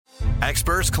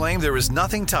Experts claim there is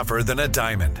nothing tougher than a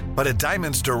diamond. But at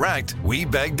Diamonds Direct, we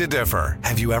beg to differ.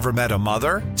 Have you ever met a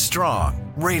mother? Strong,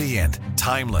 radiant,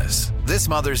 timeless. This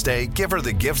Mother's Day, give her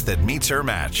the gift that meets her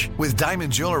match. With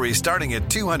diamond jewelry starting at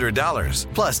 $200.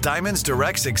 Plus Diamonds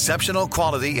Direct's exceptional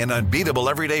quality and unbeatable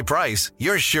everyday price,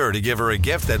 you're sure to give her a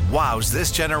gift that wows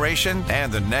this generation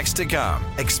and the next to come.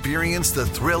 Experience the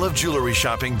thrill of jewelry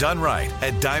shopping done right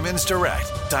at Diamonds Direct.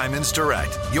 Diamonds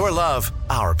Direct. Your love,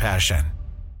 our passion.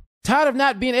 Tired of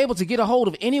not being able to get a hold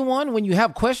of anyone when you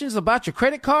have questions about your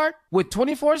credit card? With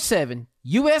 24/7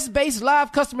 U.S.-based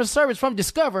live customer service from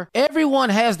Discover, everyone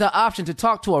has the option to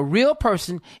talk to a real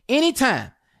person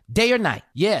anytime, day or night.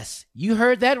 Yes, you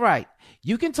heard that right.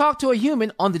 You can talk to a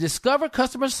human on the Discover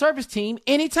customer service team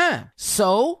anytime.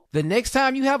 So, the next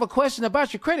time you have a question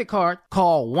about your credit card,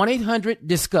 call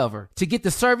 1-800-DISCOVER to get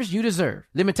the service you deserve.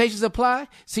 Limitations apply.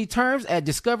 See terms at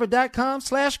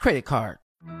discover.com/creditcard.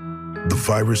 The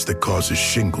virus that causes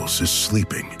shingles is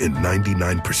sleeping in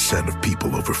 99% of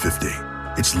people over 50.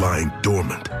 It's lying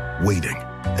dormant, waiting,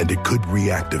 and it could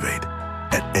reactivate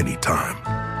at any time.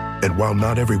 And while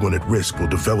not everyone at risk will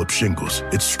develop shingles,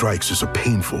 it strikes as a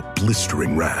painful,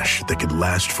 blistering rash that can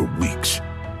last for weeks.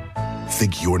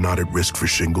 Think you're not at risk for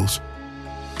shingles?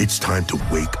 It's time to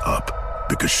wake up,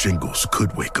 because shingles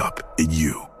could wake up in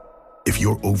you. If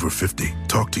you're over 50,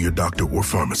 talk to your doctor or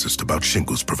pharmacist about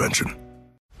shingles prevention.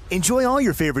 Enjoy all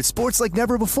your favorite sports like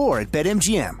never before at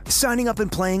BetMGM. Signing up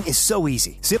and playing is so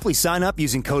easy. Simply sign up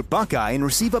using code Buckeye and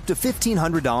receive up to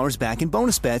 $1,500 back in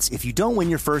bonus bets if you don't win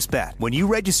your first bet. When you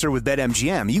register with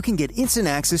BetMGM, you can get instant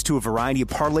access to a variety of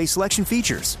parlay selection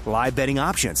features, live betting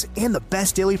options, and the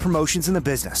best daily promotions in the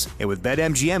business. And with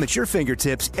BetMGM at your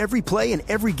fingertips, every play and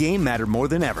every game matter more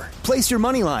than ever. Place your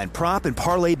moneyline, prop, and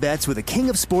parlay bets with the king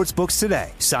of sportsbooks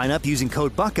today. Sign up using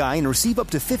code Buckeye and receive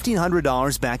up to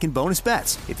 $1,500 back in bonus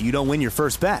bets if you don't win your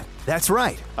first bet. That's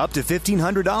right, up to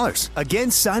 $1,500. Again,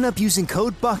 sign up using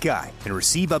code Buckeye and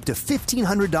receive up to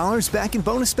 $1,500 back in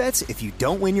bonus bets if you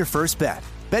don't win your first bet.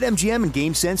 BetMGM and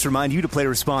GameSense remind you to play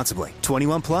responsibly.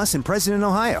 21 plus and present in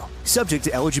Ohio. Subject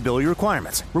to eligibility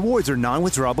requirements. Rewards are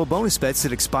non-withdrawable bonus bets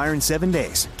that expire in 7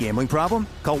 days. Gambling problem?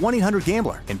 Call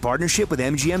 1-800-GAMBLER in partnership with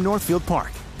MGM Northfield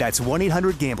Park. That's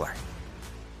 1-800-GAMBLER.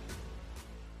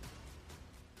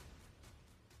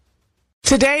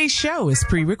 Today's show is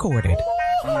pre-recorded.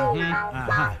 Y'all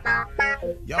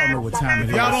know what time it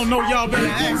is. Y'all don't know, y'all better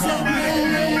ask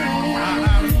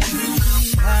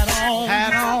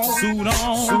Hat on, suit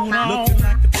on, looking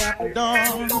like the Dapper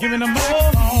Dawn, giving them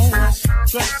all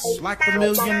dressed like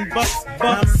 $1,000,000,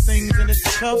 diamond things in its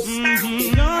cuffs.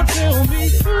 Y'all tell me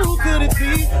who could it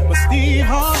be but Steve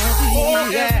Harvey? Oh,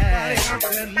 yeah,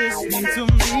 everybody listening to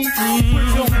me. Put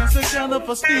your hands together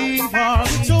for Steve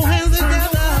Harvey. Put your hands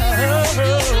together.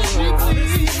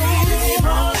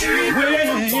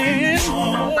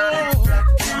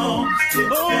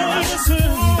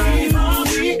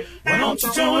 Why don't you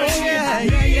join? Yeah.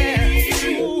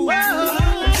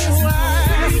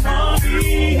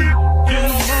 Get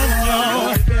on,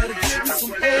 y'all. Better give me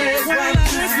some eggs. Why not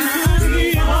listen to me?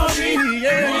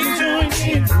 Join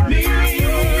me.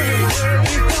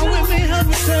 Come with me, help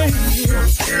me say.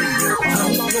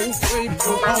 I'm not afraid to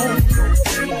go home.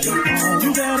 You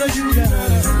gotta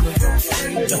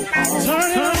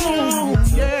turn it on,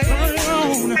 yeah, turn it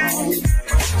on.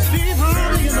 Steve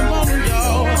Harvey in the morning,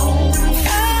 y'all. Turn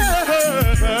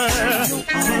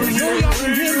it on.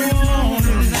 Turn it on.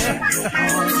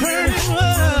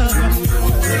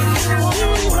 Steve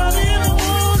Harvey in the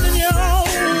morning, y'all.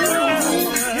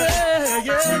 Yeah.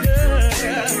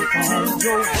 Turn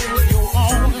your radio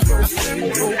on.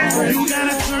 You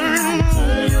gotta turn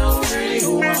your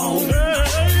radio on.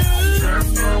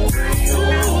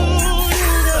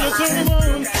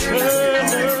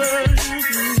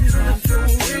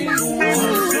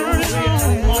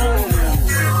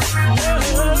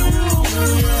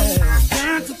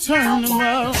 Turn them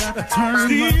out,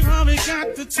 Steve Harvey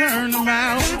got to turn them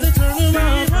out.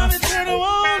 Steve Harvey turn them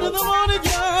on to the morning,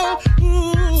 y'all.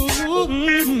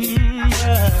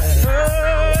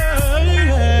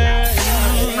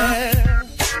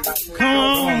 Come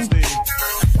on, Steve.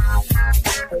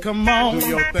 Come on. Do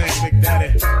your thing, Big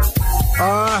Daddy.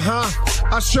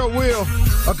 I sure will.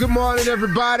 Good morning,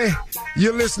 everybody.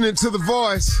 You're listening to The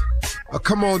Voice.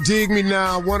 Come on, dig me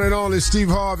now. One and only Steve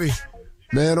Harvey.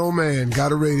 Man, oh man,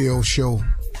 got a radio show.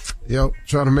 Yep,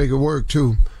 trying to make it work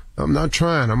too. I'm not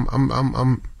trying.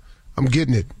 I'm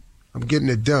getting it. I'm getting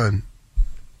it done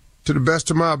to the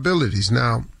best of my abilities.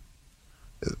 Now,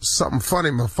 something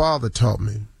funny my father taught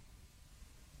me.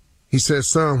 He said,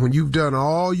 son, when you've done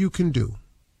all you can do,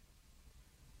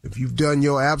 if you've done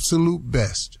your absolute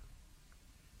best,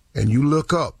 and you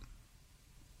look up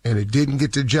and it didn't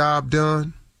get the job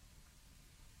done,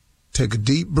 take a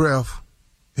deep breath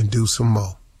and do some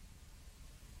more.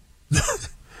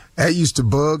 That used to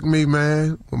bug me,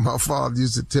 man, when my father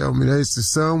used to tell me, they said,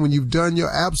 son, when you've done your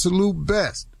absolute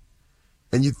best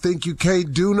and you think you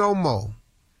can't do no more,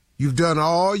 you've done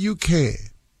all you can,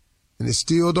 and it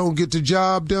still don't get the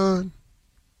job done,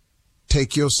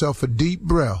 take yourself a deep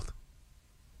breath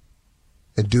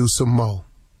and do some more.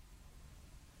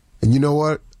 And you know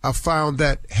what? I found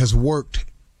that has worked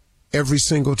every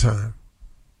single time.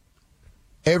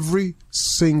 Every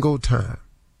single time.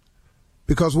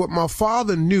 Because what my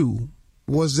father knew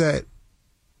was that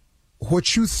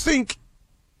what you think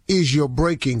is your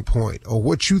breaking point, or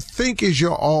what you think is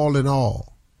your all in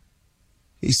all,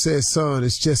 he said, son,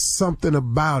 it's just something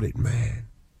about it, man.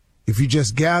 If you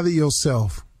just gather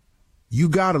yourself, you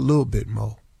got a little bit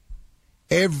more.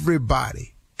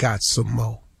 Everybody got some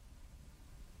more.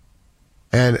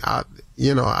 And I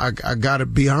got to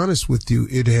be honest with you,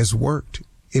 it has worked.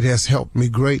 It has helped me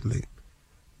greatly.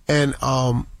 And,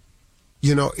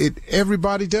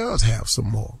 everybody does have some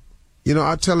more.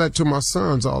 I tell that to my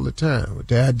sons all the time.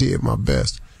 Dad, did my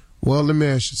best. Well, let me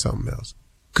ask you something else.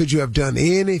 Could you have done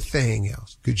anything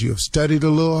else? Could you have studied a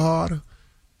little harder?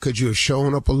 Could you have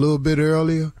shown up a little bit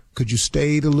earlier? Could you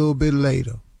stayed a little bit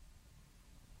later?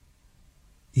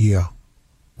 Yeah.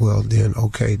 Well, then,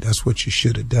 okay, that's what you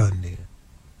should have done then.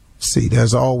 See,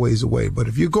 there's always a way. But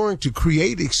if you're going to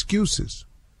create excuses,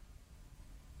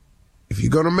 if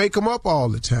you're going to make them up all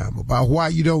the time about why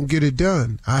you don't get it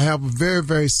done, I have a very,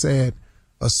 very sad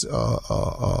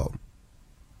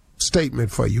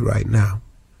statement for you right now.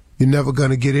 You're never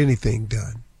going to get anything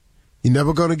done. You're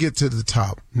never going to get to the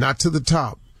top. Not to the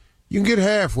top. You can get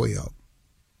halfway up.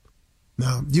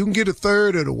 Now, you can get a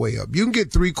third of the way up. You can get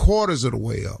 3/4 of the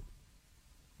way up.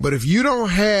 But if you don't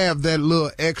have that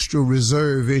little extra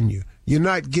reserve in you, you're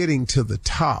not getting to the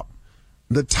top.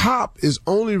 The top is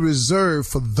only reserved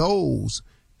for those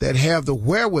that have the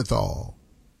wherewithal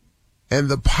and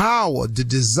the power, the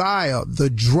desire, the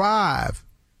drive,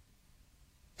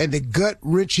 and the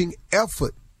gut-wrenching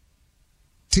effort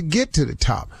to get to the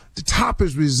top. The top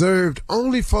is reserved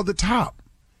only for the top.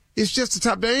 It's just the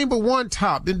top. There ain't but one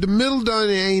top. In the middle done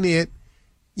ain't it.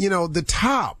 The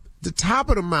top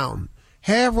of the mountain.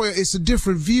 Halfway, it's a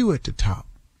different view at the top.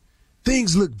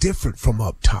 Things look different from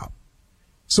up top.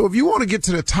 So if you want to get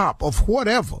to the top of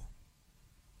whatever,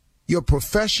 your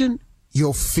profession,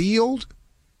 your field,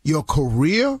 your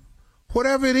career,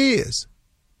 whatever it is,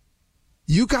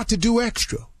 you got to do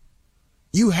extra.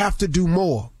 You have to do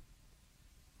more.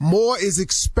 More is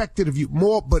expected of you.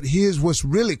 More, but here's what's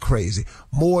really crazy.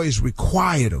 More is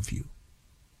required of you.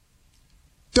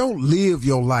 Don't live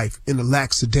your life in a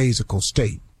lackadaisical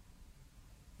state.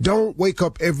 Don't wake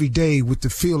up every day with the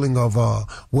feeling of,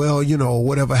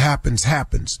 whatever happens,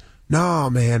 happens. Nah,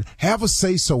 man, have a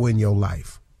say-so in your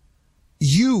life.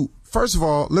 First of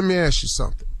all, let me ask you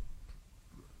something.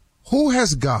 Who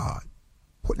has God?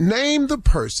 Name the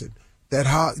person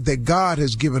that God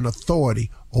has given authority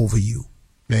over you.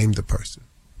 Name the person.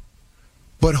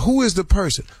 But who is the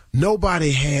person?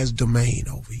 Nobody has domain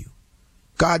over you.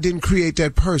 God didn't create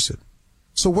that person.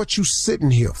 So what you sitting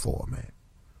here for, man?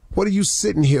 What are you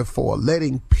sitting here for?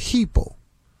 Letting people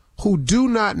who do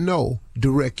not know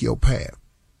direct your path.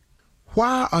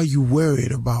 Why are you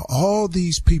worried about all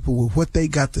these people with what they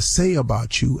got to say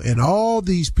about you and all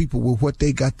these people with what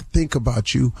they got to think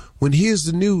about you when here's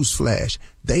the news flash?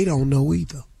 They don't know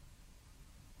either.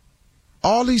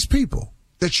 All these people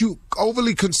that you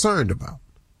overly concerned about,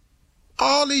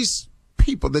 all these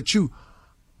people that you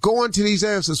go into these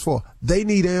answers for, they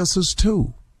need answers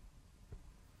too.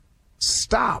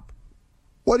 Stop.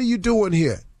 What are you doing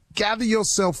here? Gather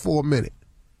yourself for a minute.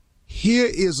 Here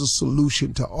is a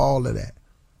solution to all of that.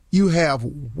 You have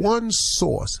one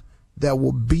source that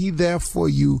will be there for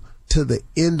you to the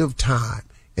end of time,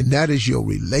 and that is your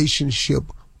relationship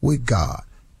with God.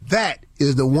 That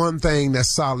is the one thing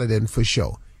that's solid and for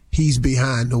sure. He's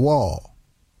behind the wall.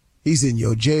 He's in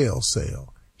your jail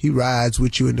cell. He rides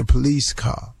with you in the police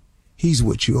car. He's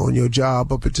with you on your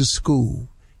job up at the school.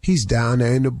 He's down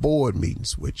there in the board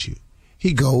meetings with you.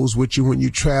 He goes with you when you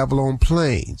travel on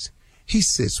planes. He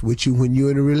sits with you when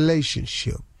you're in a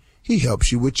relationship. He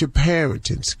helps you with your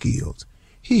parenting skills.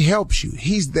 He helps you.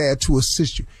 He's there to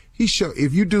assist you.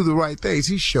 If you do the right things,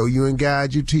 he show you and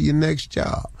guide you to your next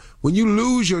job. When you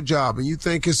lose your job and you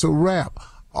think it's a wrap,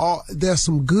 there's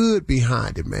some good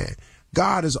behind it, man.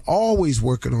 God is always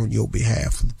working on your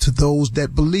behalf to those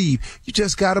that believe. You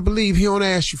just got to believe. He don't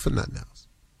ask you for nothing else.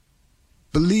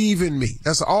 Believe in me.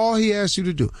 That's all he asks you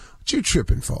to do. What you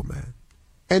tripping for, man?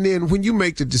 And then when you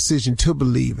make the decision to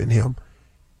believe in him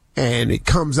and it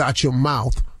comes out your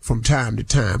mouth from time to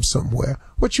time somewhere,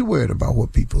 what you worried about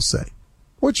what people say?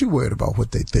 What you worried about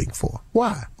what they think for?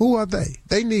 Why? Who are they?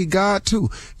 They need God too.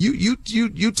 You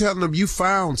telling them you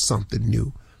found something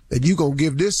new, that you gonna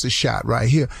give this a shot right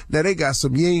here. Now they got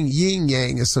some yin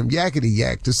yang and some yakety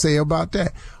yak to say about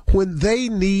that, when they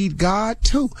need God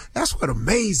too. That's what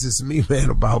amazes me, man,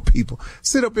 about people.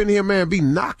 Sit up in here, man, be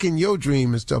knocking your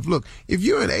dream and stuff. Look, if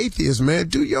you're an atheist, man,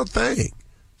 do your thing.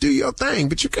 Do your thing.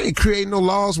 But you can't create no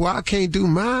laws where I can't do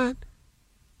mine.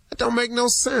 That don't make no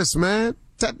sense, man.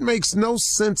 That makes no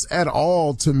sense at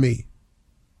all to me.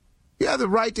 You have the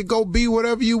right to go be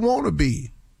whatever you want to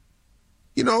be.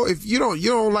 You know, if you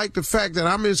don't like the fact that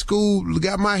I'm in school,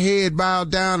 got my head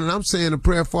bowed down, and I'm saying a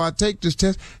prayer before I take this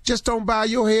test, just don't bow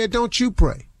your head, don't you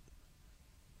pray.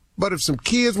 But if some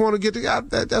kids want to get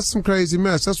together, that's some crazy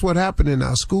mess. That's what happened in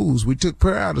our schools. We took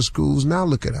prayer out of schools. Now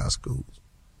look at our schools.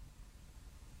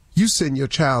 You send your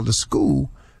child to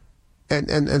school,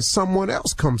 and someone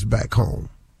else comes back home.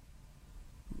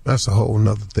 That's a whole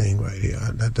nother thing right here.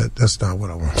 That's not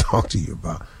what I want to talk to you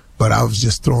about. But I was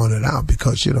just throwing it out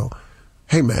because, you know,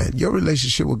 hey, man, your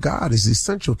relationship with God is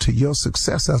essential to your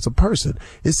success as a person.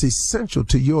 It's essential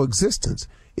to your existence.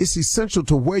 It's essential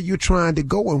to where you're trying to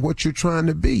go and what you're trying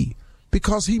to be,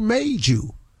 because he made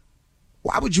you.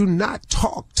 Why would you not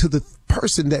talk to the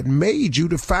person that made you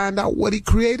to find out what he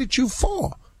created you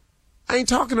for? I ain't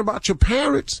talking about your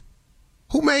parents.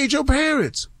 Who made your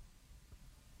parents?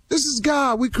 This is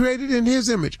God. We created in his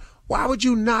image. Why would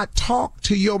you not talk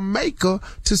to your maker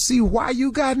to see why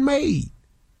you got made?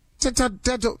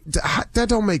 That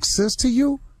don't make sense to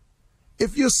you.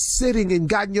 If you're sitting and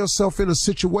gotten yourself in a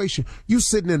situation, you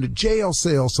sitting in a jail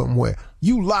cell somewhere,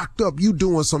 you locked up, you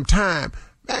doing some time,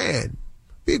 man,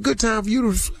 be a good time for you to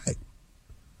reflect.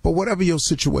 But whatever your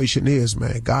situation is,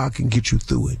 man, God can get you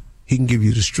through it. He can give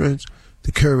you the strength,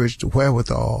 the courage, the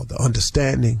wherewithal, the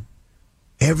understanding,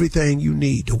 everything you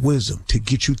need, the wisdom to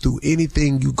get you through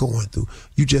anything you're going through.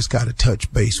 You just got to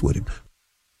touch base with him.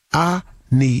 I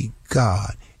need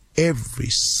God every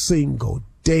single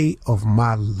day of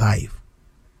my life.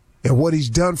 And what he's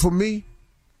done for me,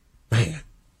 man,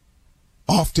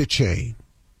 off the chain.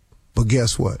 But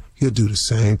guess what? He'll do the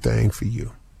same thing for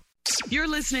you. You're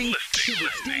listening to the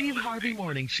Steve Harvey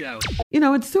Morning Show. You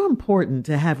know, it's so important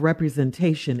to have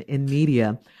representation in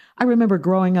media. I remember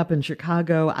growing up in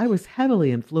Chicago, I was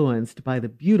heavily influenced by the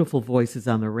beautiful voices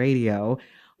on the radio.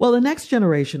 Well, the next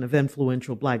generation of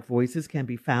influential Black voices can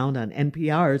be found on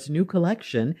NPR's new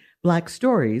collection, Black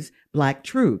Stories, Black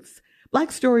Truths.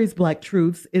 Black Stories, Black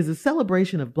Truths is a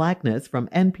celebration of Blackness from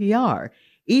NPR.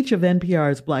 Each of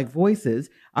NPR's Black voices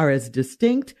are as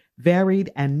distinct, varied,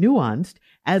 and nuanced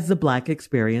as the Black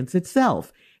experience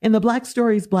itself. In the Black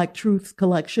Stories, Black Truths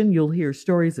collection, you'll hear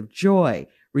stories of joy,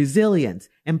 resilience,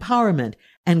 empowerment,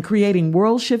 and creating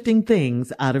world-shifting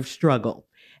things out of struggle.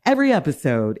 Every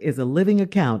episode is a living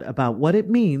account about what it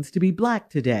means to be Black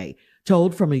today,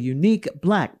 told from a unique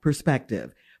Black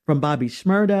perspective. From Bobby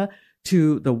Shmurda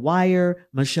to The Wire,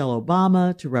 Michelle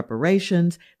Obama to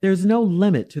reparations, there's no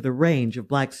limit to the range of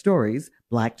Black stories,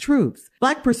 Black truths.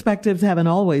 Black perspectives haven't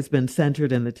always been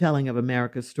centered in the telling of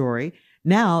America's story.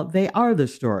 Now they are the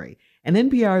story. In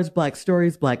NPR's Black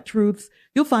Stories, Black Truths,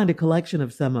 you'll find a collection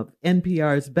of some of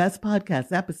NPR's best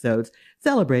podcast episodes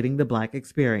celebrating the Black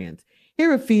experience.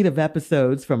 Hear a feed of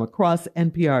episodes from across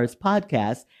NPR's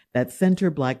podcasts that center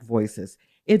Black voices.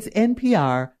 It's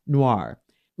NPR Noir.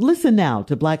 Listen now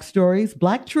to Black Stories,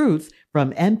 Black Truths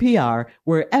from NPR,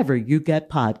 wherever you get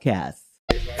podcasts.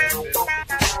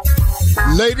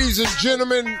 Ladies and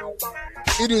gentlemen,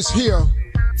 it is here.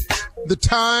 The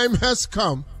time has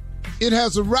come. It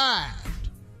has arrived.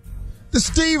 The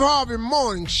Steve Harvey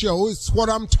Morning Show is what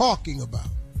I'm talking about.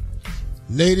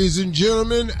 Ladies and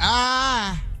gentlemen,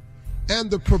 I am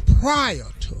the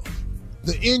proprietor,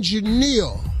 the engineer,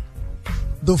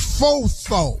 the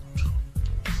forethought,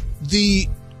 the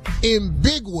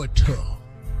ambiguator,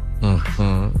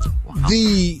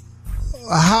 the,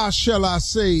 how shall I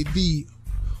say, the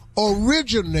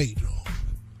originator,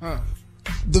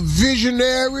 the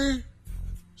visionary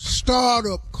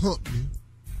startup company,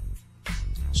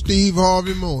 Steve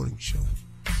Harvey Morning Show.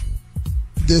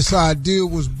 This idea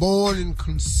was born and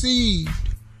conceived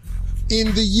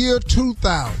in the year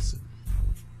 2000.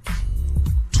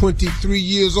 23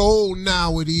 years old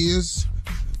now it is.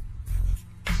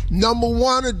 Number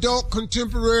one adult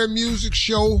contemporary music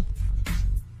show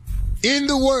in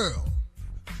the world.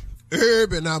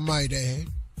 Urban, I might add.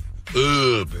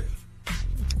 Urban.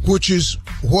 Which is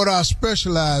what I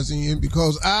specialize in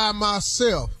because I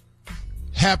myself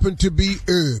happen to be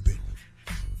urban.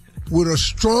 with a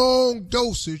strong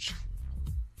dosage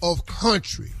of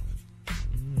country.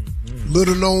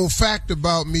 Little known fact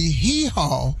about me, Hee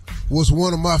Haw was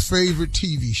one of my favorite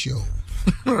TV shows.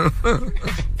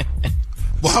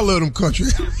 Well, I love them country.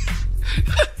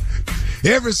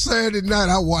 Every Saturday night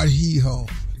I watch Hee Haw.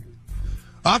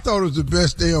 I thought it was the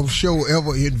best damn show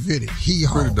ever invented. Hee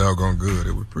Haw. Pretty doggone good.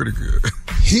 It was pretty good.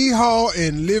 Hee Haw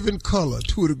and Living Color,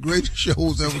 two of the greatest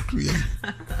shows ever created.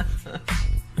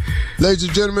 Ladies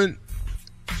and gentlemen,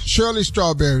 Shirley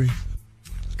Strawberry.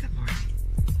 Good morning.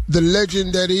 The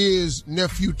legend that is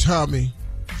Nephew Tommy.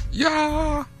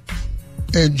 Yeah.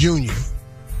 And Junior.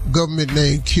 Government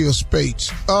name Kill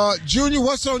Spates. Junior,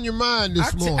 what's on your mind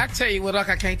this morning? I tell you what,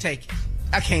 I can't take it.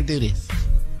 I can't do this.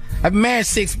 I've been married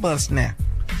 6 months now.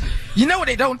 You know what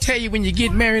they don't tell you when you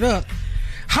get married up?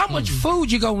 How much food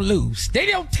you gonna lose. They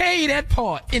don't tell you that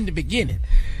part in the beginning.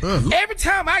 Every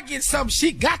time I get something,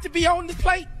 she got to be on the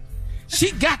plate.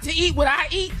 She got to eat what I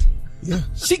eat. Yeah.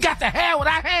 She got to have what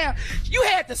I have. You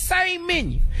had the same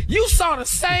menu. You saw the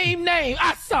same name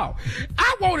I saw.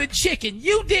 I wanted chicken.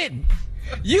 You didn't.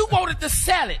 You wanted the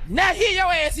salad. Now here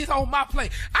your ass is on my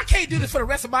plate. I can't do this for the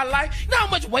rest of my life. You know how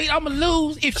much weight I'm going to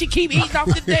lose if she keep eating off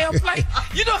the damn plate?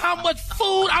 You know how much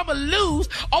food I'm going to lose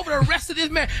over the rest of this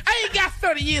marriage? I ain't got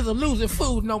 30 years of losing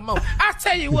food no more. I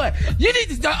tell you what, you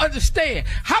need to understand,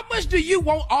 how much do you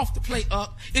want off the plate,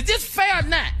 Is this fair or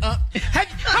not,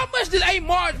 how much did A.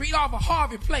 Marjorie eat off a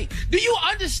Harvey plate? Do you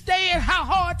understand how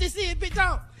hard this is, Big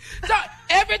Tom? So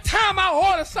every time I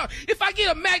order something, if I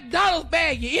get a McDonald's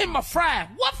bag, you're in my fries.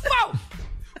 What for?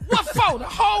 What for? The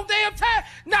whole damn time?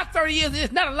 Not 30 years.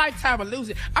 It's not a lifetime of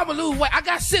losing. I'm going to lose weight. I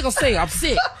got sickle cell. I'm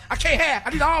sick. I can't have.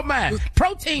 I need all mine.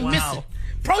 Protein missing.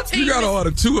 Protein You got to missing.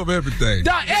 order 2 of everything.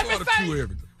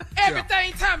 Everything.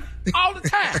 Everything, time, all the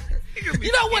time.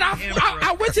 You know what?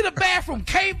 I went to the bathroom,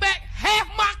 came back, half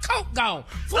my Coke gone.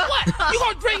 For what? You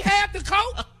going to drink half the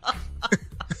Coke?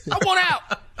 I want out.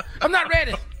 I'm not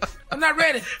ready. I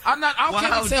don't care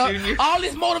myself. All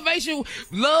this motivation,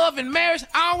 love, and marriage,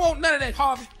 I don't want none of that,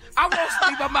 Harvey. I want to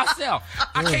sleep by myself.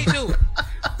 I can't do it.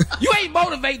 You ain't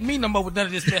motivating me no more with none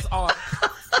of this mess, Harvey.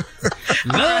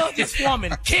 Love this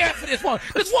woman. Care for this woman.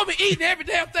 This woman eating every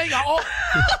damn thing I order.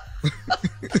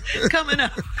 Coming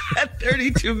up at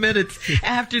 32 minutes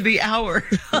after the hour,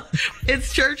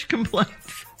 it's Church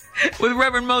Complaints with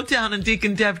Reverend Motown and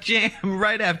Deacon Def Jam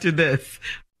right after this.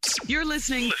 You're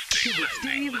listening to the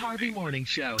Steve Harvey Morning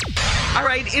Show. All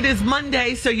right, it is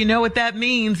Monday, so you know what that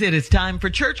means. It is time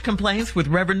for Church Complaints with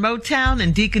Reverend Motown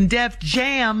and Deacon Def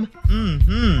Jam.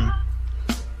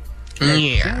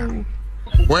 Yeah.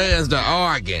 Where's the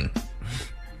organ?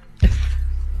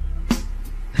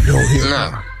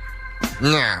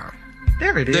 No.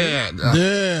 There it is. Yeah.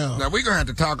 Now, we're going to have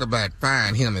to talk about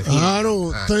firing him if he... I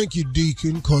don't thank you,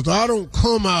 Deacon, because I don't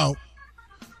come out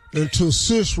until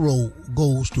Cicero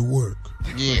goes to work.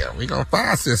 Yeah, we're going to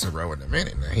fire Cicero in a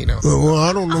minute now. He don't... Well,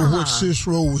 I don't know what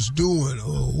Cicero was doing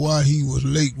or why he was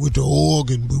late with the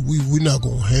organ, but we're not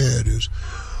going to have this.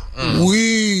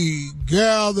 We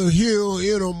gather here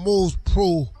in a most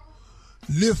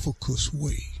prolificous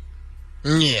way.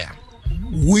 Yeah.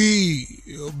 We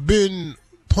have been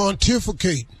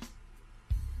pontificating.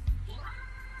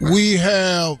 We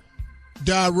have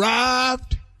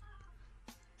derived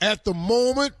at the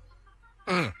moment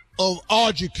of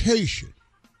education.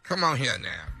 Come on here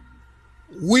now.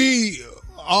 We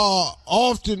are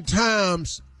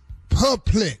oftentimes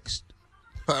perplexed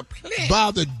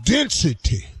by the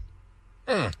density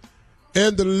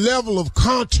and the level of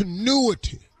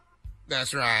continuity.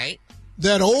 That's right.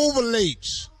 That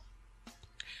overlays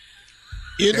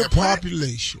in the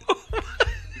population.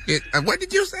 What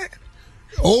did you say?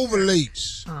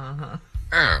 Overlays.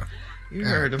 You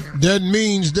heard him. That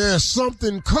means there's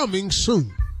something coming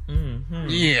soon.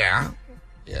 Yeah.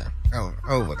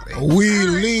 Overlay. We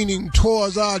leaning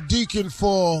towards our deacon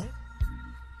for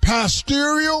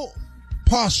pastoral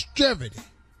posterity.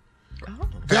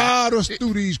 Guide us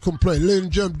through these complaints. Ladies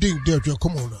and gentlemen, Deacon Def Jam,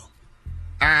 come on now.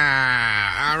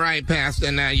 All right, Pastor.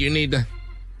 Now you need to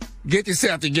get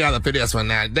yourself together for this one.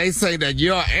 Now they say that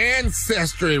your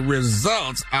ancestry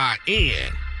results are in,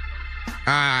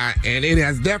 and it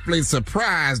has definitely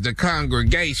surprised the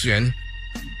congregation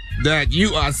that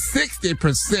you are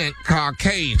 60%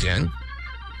 Caucasian,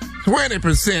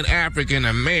 20% African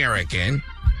American,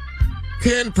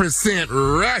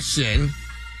 10% Russian,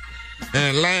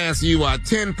 and last you are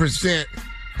 10%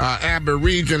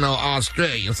 Aboriginal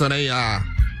Australian. So they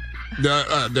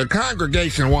the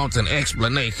congregation wants an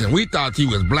explanation. We thought you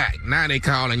was black. Now they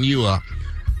calling you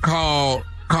called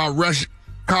Rush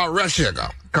sugar.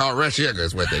 Called Rush sugar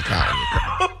is what they call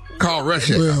you. Called Rush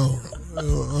sugar. Well,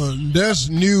 That's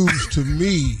news to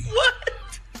me. What?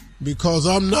 Because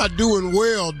I'm not doing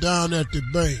well down at the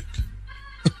bank.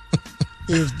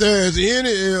 If there's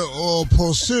any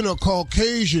percent of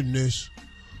Caucasianness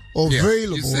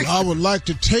available, I would like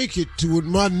to take it to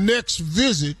my next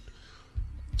visit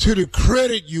to the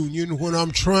credit union when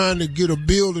I'm trying to get a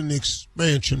building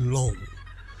expansion loan.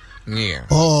 Yeah.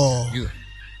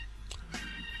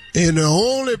 And the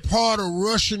only part of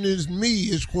rushing is me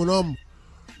is when I'm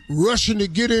rushing to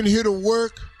get in here to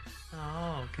work.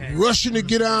 Oh, okay. Rushing to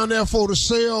get down there before the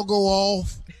sale go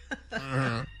off.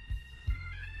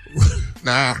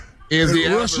 Is the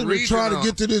rushing to try to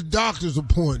get to this doctor's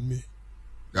appointment.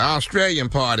 The Australian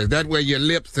part, is that where your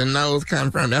lips and nose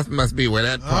come from? That must be where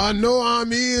that part. I know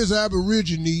I'm is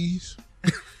Aborigines.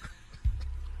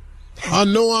 I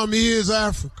know I'm is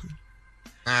African.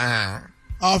 I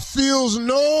feels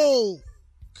no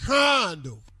kind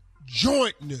of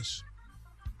jointness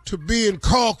to being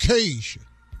Caucasian.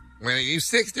 Well, you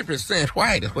 60%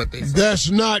 white is what they say. That's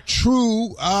not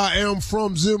true. I am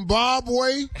from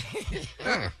Zimbabwe.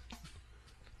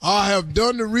 I have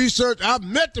done the research. I've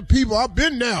met the people. I've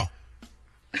been there.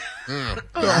 The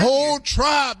whole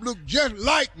tribe look just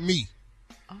like me.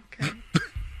 Okay.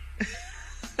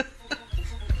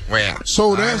 Well,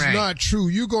 so that's not true.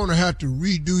 You're going to have to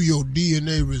redo your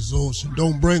DNA results, and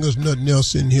don't bring us nothing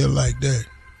else in here like that.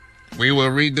 We will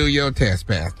redo your test,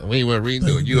 Pastor. We will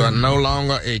redo it. You are no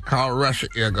longer a Carl Russia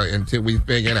Igor until we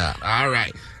figure it out. All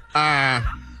right.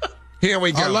 Here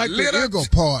we go. I like the Igor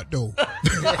part, though.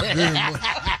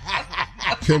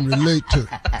 Can relate to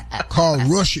Carl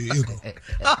Russia Igor.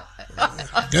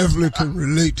 Definitely can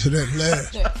relate to that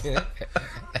last.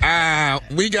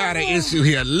 We got an issue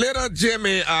here. Little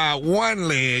Jimmy One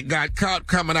Leg got caught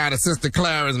coming out of Sister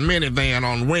Clara's minivan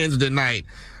on Wednesday night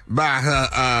by her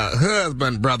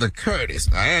husband, Brother Curtis.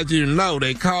 Now, as you know,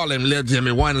 they call him Little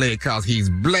Jimmy One Leg because he's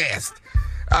blessed.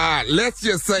 Let's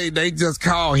just say they just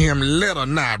call him Little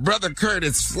now. Brother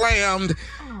Curtis slammed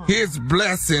his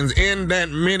blessings in that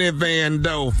minivan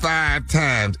door 5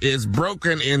 times. It's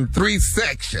broken in 3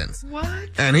 sections. What?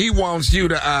 And he wants you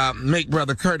to make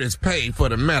Brother Curtis pay for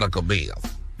the medical bills.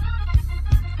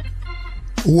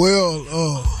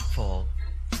 Well,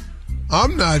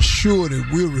 I'm not sure that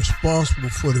we're responsible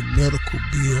for the medical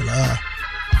bill.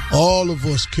 All of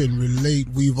us can relate.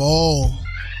 We've all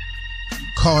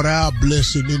caught our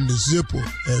blessing in the zipper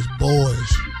as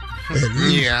boys, at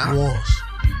least once.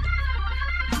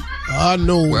 I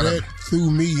know that threw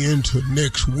me into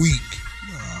next week.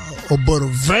 But a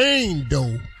vein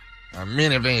door. A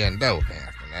minivan door,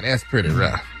 Pastor. Now, that's pretty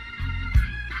rough.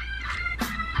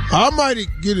 I might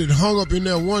get it hung up in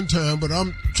there one time, but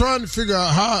I'm trying to figure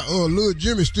out how little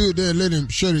Jimmy stood there and let him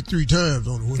shut it 3 times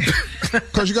on the window.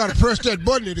 Because you got to press that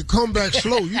button and it come back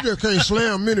slow. You just can't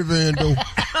slam minivan door.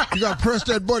 You got to press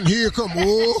that button. Here it come.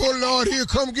 Oh, Lord, here it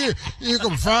come again. Here it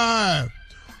come 5,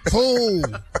 4,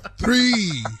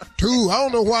 3, 2. I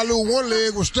don't know why little One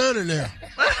Leg was standing there.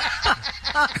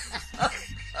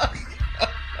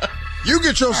 You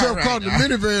get yourself caught in the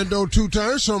minivan door 2 times.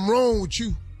 There's something wrong with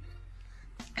you.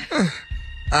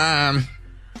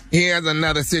 Here's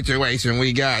another situation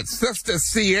we got. Sister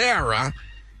Sierra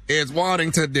is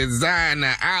wanting to design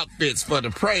the outfits for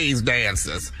the praise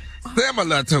dancers,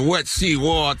 similar to what she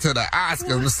wore to the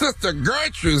Oscars. Sister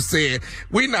Gertrude said,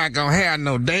 we're not going to have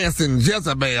no dancing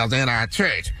Jezebels in our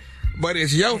church. But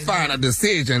it's your final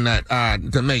decision that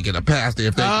to make it a pastor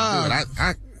if they can do it.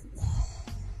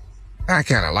 I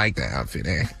kind of like that outfit,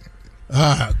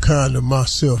 I kind of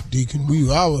myself, Deacon.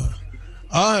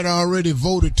 I had already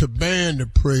voted to ban the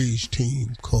praise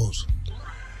team because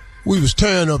we was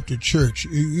tearing up the church.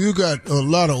 You got a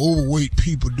lot of overweight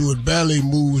people doing ballet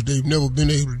moves they've never been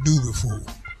able to do before.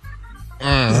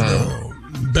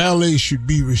 Ballet should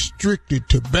be restricted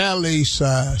to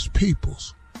ballet-sized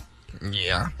peoples.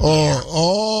 Yeah.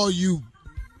 All you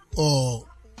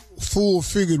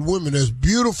full-figured women, as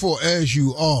beautiful as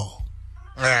you are,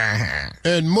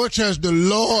 and much as the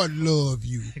Lord love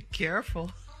you. Careful.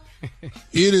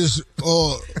 It is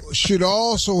should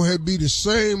also be the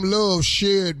same love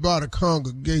shared by the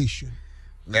congregation.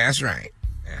 That's right.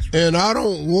 And I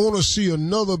don't want to see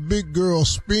another big girl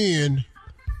spin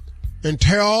and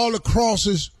tear all the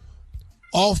crosses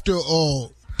off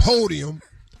the podium.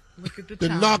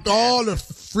 That knocked all the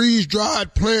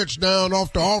freeze-dried plants down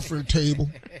off the offering table.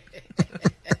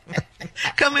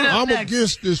 Coming up next. I'm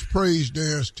against this praise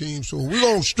dance team, so we're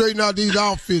going to straighten out these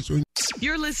outfits.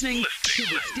 You're listening to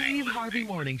the Steve Harvey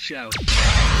Morning Show.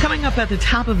 Coming up at the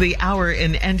top of the hour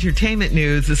in entertainment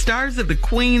news, the stars of the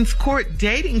Queen's Court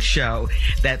dating show,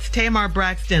 that's Tamar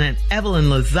Braxton and Evelyn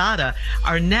Lozada,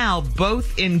 are now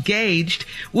both engaged.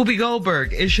 Whoopi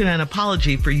Goldberg issued an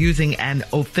apology for using an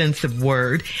offensive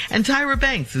word, and Tyra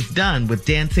Banks is done with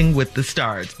Dancing with the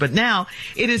Stars. But now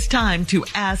it is time to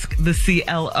ask the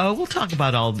CLO. We'll talk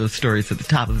about all of those stories at the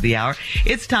top of the hour.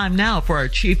 It's time now for our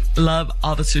Chief Love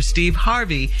Officer, Steve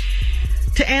Harvey,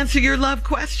 to answer your love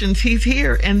questions. He's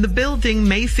here in the building.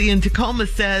 Macy in Tacoma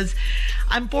says,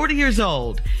 I'm 40 years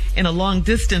old in a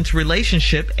long-distance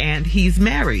relationship, and he's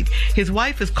married. His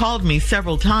wife has called me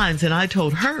several times, and I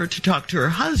told her to talk to her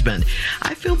husband.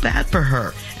 I feel bad for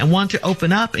her and want to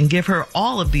open up and give her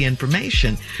all of the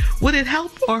information. Would it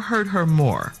help or hurt her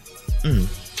more?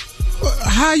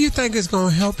 How you think it's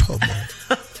going to help her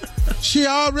more? She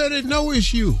already know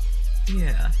it's you.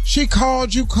 Yeah. She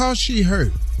called you because she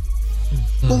hurt.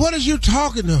 But what is you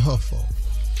talking to her for?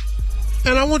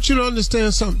 And I want you to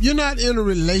understand something. You're not in a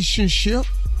relationship.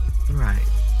 Right.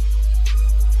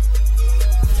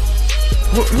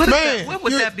 What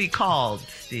would that be called,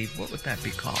 Steve? What would that be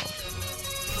called?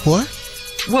 What?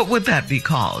 What would that be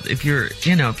called if you're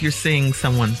seeing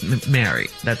someone married,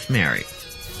 that's married?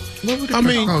 What would it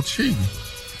be called? Cheating.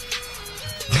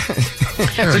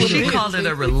 But she called it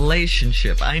a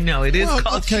relationship. I know it is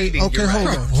called cheating. Okay, hold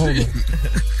on.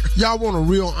 Y'all want a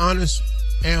real honest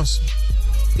answer?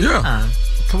 Yeah.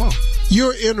 Come on.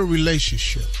 You're in a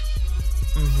relationship.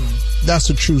 Mm-hmm. That's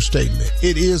a true statement.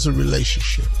 It is a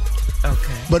relationship.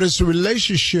 Okay. But it's a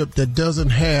relationship that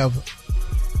doesn't have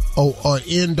an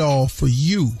end all for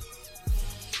you.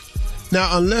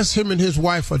 Now, unless him and his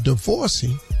wife are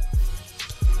divorcing,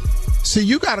 see,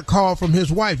 you got a call from his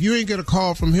wife. You ain't get a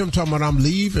call from him talking about I'm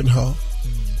leaving her.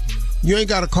 You ain't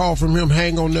got a call from him,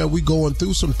 hang on there, we going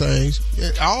through some things.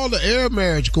 All the Arab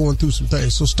marriage going through some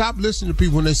things. So stop listening to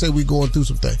people when they say we going through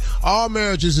some things. All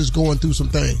marriages is going through some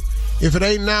things. If it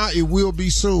ain't now, it will be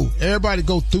soon. Everybody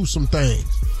go through some things.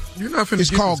 You're not finna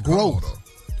it's get called this growth. Call,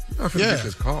 you're not finna get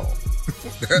this call.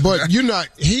 But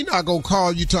he not gonna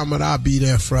call you talking about I'll be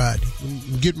there Friday.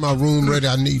 Get my room ready,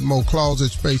 I need more closet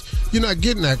space. You're not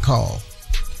getting that call.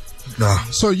 Nah.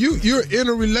 So you're in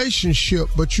a relationship,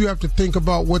 but you have to think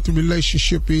about what the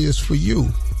relationship is for you.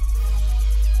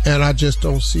 And I just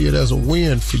don't see it as a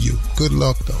win for you. Good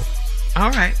luck, though.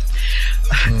 All right.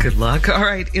 Good luck. All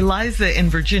right. Eliza in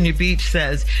Virginia Beach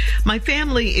says, my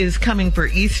family is coming for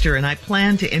Easter, and I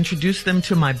plan to introduce them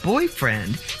to my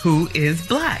boyfriend, who is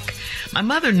black. My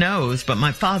mother knows, but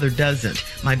my father doesn't.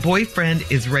 My boyfriend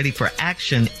is ready for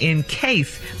action in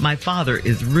case my father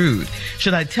is rude.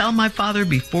 Should I tell my father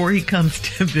before he comes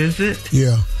to visit?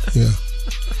 Yeah.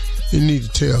 You need to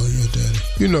tell your daddy.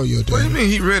 You know your daddy. What do you mean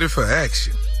he ready for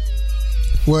action?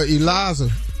 Well, Eliza,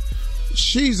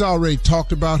 she's already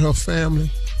talked about her family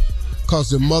because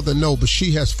the mother know, but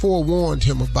she has forewarned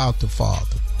him about the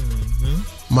father.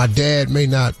 Mm-hmm. My dad may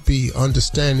not be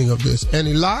understanding of this. And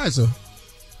Eliza,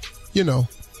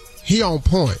 he on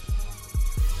point.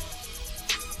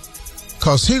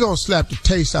 Because he going to slap the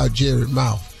taste out Jerry's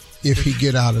mouth if he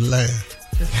get out of line.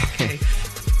 Just in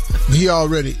case. He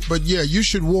already, but yeah, you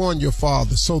should warn your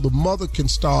father so the mother can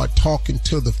start talking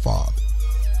to the father.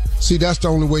 See, that's the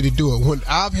only way to do it. When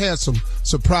I've had some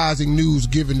surprising news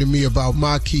given to me about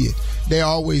my kid, they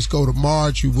always go to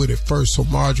Margie with it first so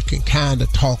Margie can kind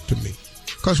of talk to me.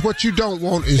 Because what you don't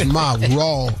want is my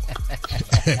raw.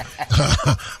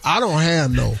 I don't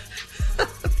have no.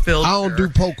 Filter. I don't do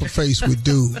poker face with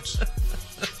dudes.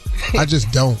 I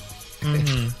just don't.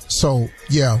 Mm-hmm. So,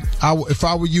 yeah, if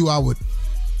I were you, I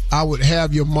would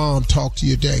have your mom talk to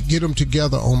your dad. Get them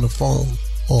together on the phone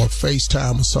or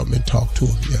FaceTime or something and talk to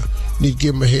him. Yeah. Need to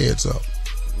give him a heads up.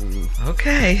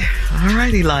 Okay. All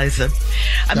right, Eliza.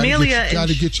 Amelia. Got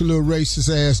to get your little racist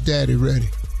ass daddy ready.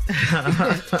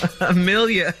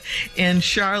 Amelia in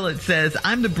Charlotte says,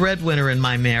 I'm the breadwinner in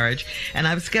my marriage, and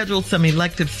I've scheduled some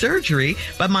elective surgery,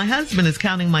 but my husband is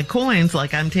counting my coins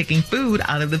like I'm taking food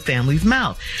out of the family's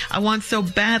mouth. I want so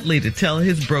badly to tell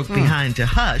his broke behind to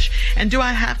hush, and do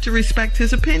I have to respect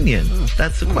his opinion?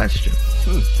 That's the question.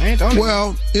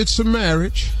 Well, it's a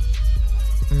marriage.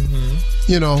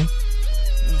 Mm-hmm.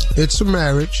 It's a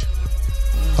marriage.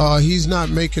 He's not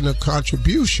making a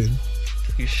contribution.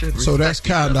 You should. So that's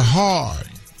kind of hard.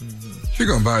 She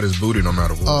gonna buy this booty no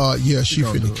matter what. Yeah, she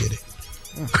finna get it.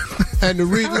 And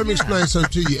let me explain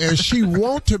something to you. And she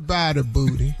want to buy the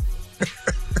booty,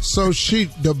 so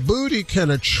the booty can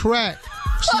attract.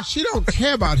 See, she don't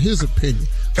care about his opinion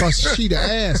because she'd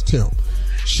asked him.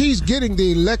 she's getting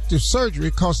the elective surgery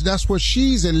because that's what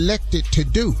she's elected to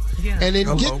do. Yeah. And in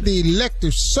getting the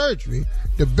elective surgery,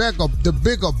 the bigger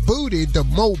booty, the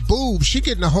more boobs, she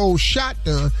getting the whole shot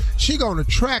done. She gonna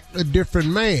attract a different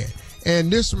man,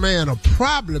 and this man will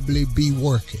probably be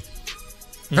working.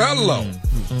 Hello.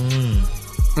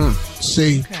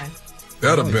 See,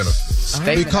 that'd have been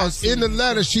because in the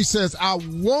letter she says, "I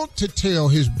want to tell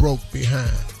his broke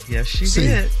behind." Yes, she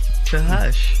did. To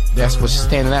hush. That's what's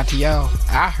standing out to y'all.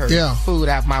 I heard food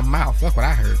out my mouth. That's what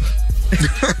I heard.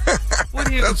 What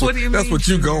do you mean? That's what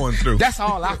you going through. That's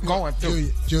all I'm going through.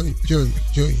 Julia.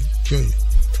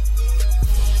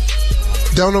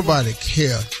 Don't nobody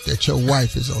care that your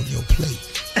wife is on your plate.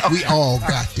 We all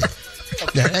got that.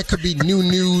 Now, that could be new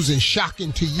news and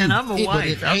shocking to you. And I'm a wife. But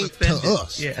it ain't to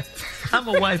us. Yeah. I'm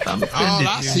a wife. I'm offended. All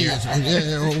I see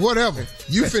is, whatever.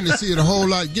 You finna see it a whole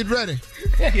lot. Get ready.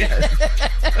 Yes.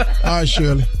 All right,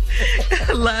 Shirley.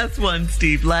 Last one,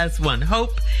 Steve. Last one.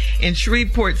 Hope in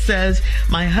Shreveport says,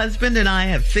 my husband and I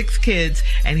have 6 kids,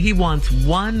 and he wants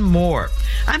one more.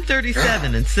 I'm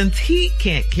 37, and since he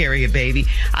can't carry a baby,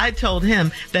 I told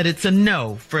him that it's a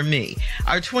no for me.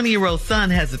 Our 20-year-old son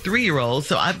has a 3-year-old,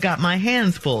 so I've got my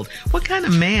hands pulled. What kind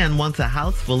of man wants a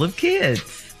house full of kids?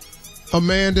 A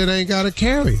man that ain't got to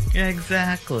carry.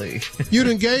 Exactly. You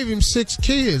done gave him 6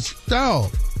 kids,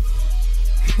 dog.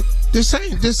 This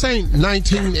ain't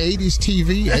 1980s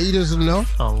TV. 8 is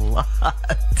enough. A lot.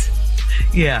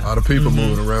 Yeah. A lot of people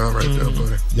moving around right there,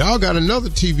 buddy. Y'all got another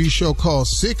TV show called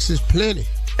 6 is Plenty.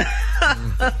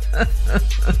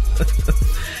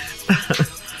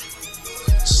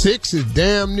 6 is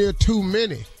damn near too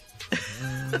many.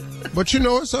 But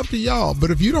it's up to y'all.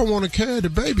 But if you don't want to carry the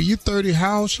baby, you 30,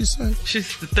 how old she say? She's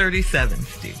 37,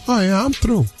 Steve. Oh, yeah, I'm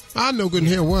through. I know good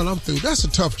and hell well I'm through. That's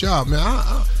a tough job, man.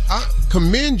 I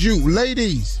commend you,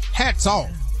 ladies. Hats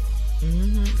off.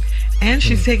 Mm-hmm. And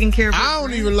she's taking care of her I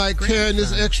don't even like carrying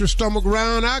this extra stomach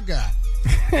round I got.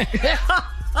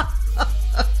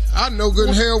 I know good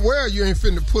and hell well you ain't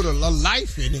finna put a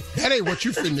life in it. That ain't what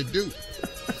you finna do.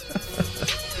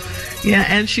 Yeah,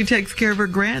 and she takes care of her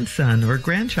grandson or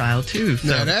grandchild, too. So.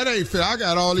 Now, that ain't fair. I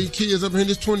got all these kids up here.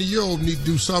 This 20-year-old need to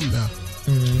do something now.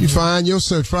 Mm-hmm. You find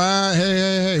yourself,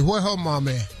 hey, where her mom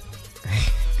at?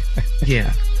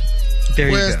 Yeah.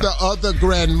 Where's the other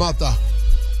grandmother?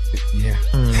 Yeah.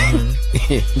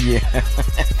 Mm-hmm. Yeah.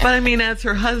 But, I mean, as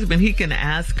her husband, he can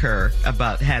ask her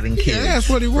about having kids. Yeah, that's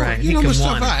what he wants. Right? You know how much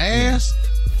stuff I asked?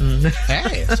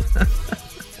 Ask.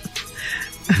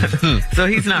 So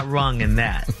he's not wrong in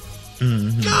that.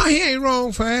 Mm-hmm. No, he ain't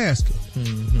wrong for asking.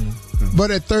 Mm-hmm. But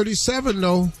at 37,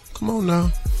 though, come on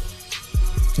now.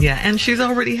 Yeah, and she's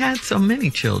already had so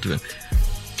many children.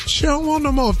 She don't want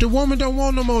no more. If the woman don't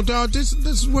want no more, dog, this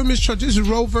is women's choice. This is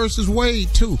Roe versus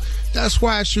Wade, too. That's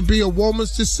why it should be a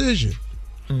woman's decision.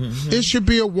 Mm-hmm. It should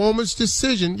be a woman's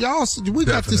decision. Y'all, we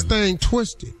got this thing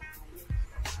twisted.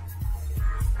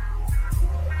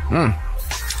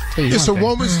 It's a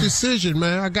woman's decision,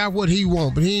 man. I got what he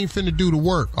want, but he ain't finna do the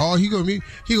work. All he gonna make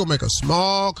a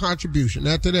small contribution.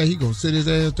 After that, he gonna sit his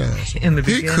ass down.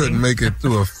 He couldn't make it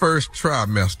through a first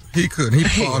trimester. He couldn't. He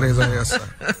fought his ass out.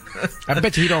 I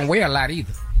bet you he don't weigh a lot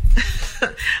either.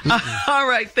 All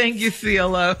right, thank you,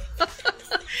 CLO.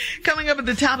 Coming up at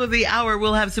the top of the hour,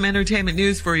 we'll have some entertainment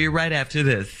news for you right after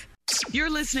this. You're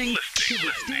listening to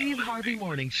the Steve Harvey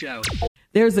Morning Show.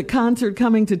 There's a concert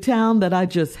coming to town that I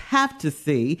just have to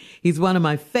see. He's one of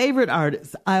my favorite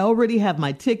artists. I already have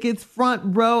my tickets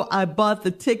front row. I bought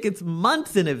the tickets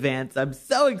months in advance. I'm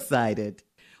so excited.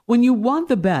 When you want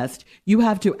the best, you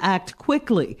have to act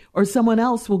quickly or someone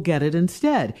else will get it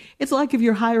instead. It's like if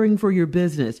you're hiring for your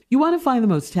business. You want to find the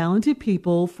most talented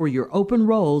people for your open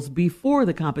roles before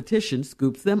the competition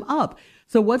scoops them up.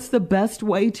 So what's the best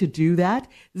way to do that?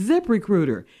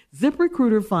 ZipRecruiter.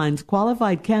 ZipRecruiter finds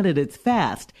qualified candidates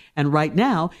fast. And right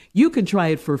now, you can try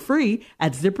it for free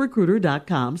at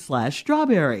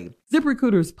ZipRecruiter.com/strawberry.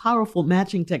 ZipRecruiter's powerful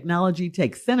matching technology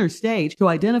takes center stage to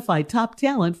identify top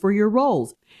talent for your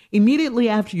roles. Immediately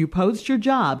after you post your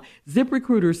job,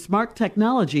 ZipRecruiter's smart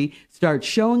technology starts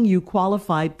showing you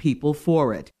qualified people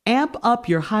for it. Amp up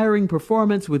your hiring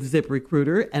performance with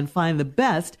ZipRecruiter and find the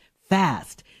best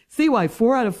fast. See why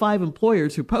 4 out of 5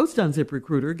 employers who post on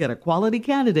ZipRecruiter get a quality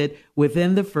candidate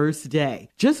within the first day.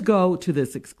 Just go to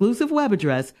this exclusive web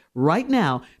address right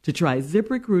now to try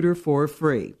ZipRecruiter for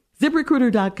free.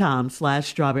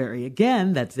 ZipRecruiter.com/strawberry.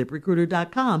 Again, that's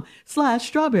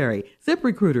ZipRecruiter.com/strawberry.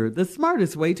 ZipRecruiter, the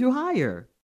smartest way to hire.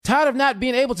 Tired of not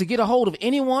being able to get a hold of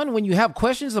anyone when you have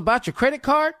questions about your credit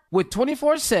card? With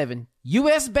 24/7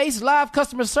 U.S.-based live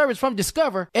customer service from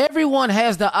Discover, everyone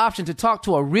has the option to talk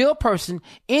to a real person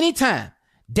anytime.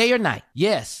 day or night.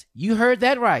 Yes, you heard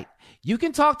that right. You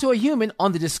can talk to a human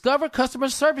on the Discover customer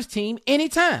service team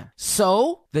anytime.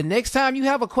 So, the next time you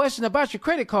have a question about your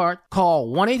credit card,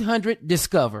 call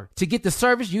 1-800-DISCOVER to get the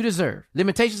service you deserve.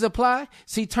 Limitations apply.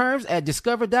 See terms at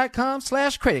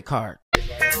discover.com/creditcard.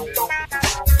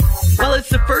 Well, it's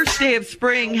the first day of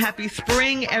spring. Happy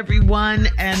spring, everyone,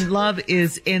 and love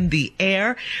is in the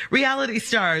air. Reality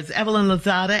stars Evelyn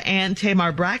Lozada and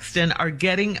Tamar Braxton are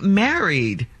getting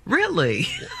married. Really?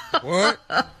 What?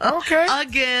 Okay.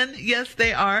 Again, yes,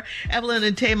 they are. Evelyn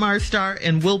and Tamar star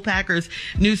in Will Packer's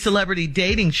new celebrity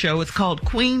dating show. It's called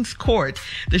Queen's Court.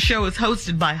 The show is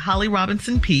hosted by Holly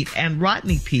Robinson Peete and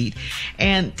Rodney Peete.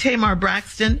 And Tamar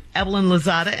Braxton, Evelyn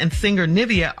Lozada, and singer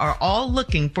Nivea are all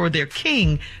looking for their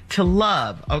king to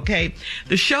love, okay?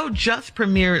 The show just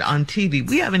premiered on TV.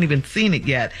 We haven't even seen it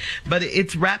yet, but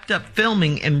it's wrapped up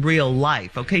filming in real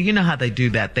life, okay? You know how they do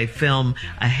that. They film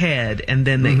ahead and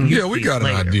then they Yeah, we got an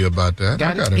idea about that.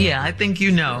 I think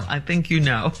you know.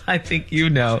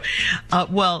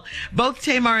 Well, both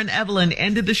Tamar and Evelyn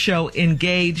ended the show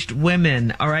engaged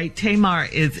women. All right. Tamar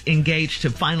is engaged to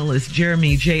finalist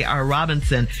Jeremy J.R.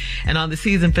 Robinson. And on the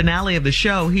season finale of the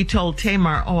show, he told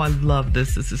Tamar, oh, I love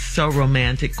this. This is so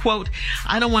romantic. Quote,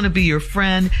 I don't want to be your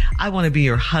friend. I want to be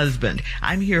your husband.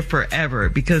 I'm here forever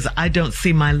because I don't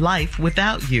see my life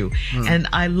without you. And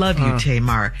I love you,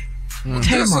 Tamar.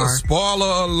 Just a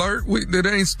spoiler alert. It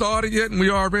ain't started yet, and we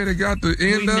already got the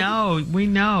end of it. We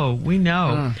know.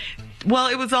 Well,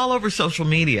 it was all over social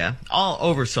media.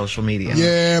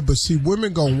 Yeah, but see,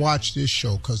 women gonna watch this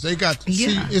show because they got to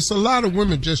see. It's a lot of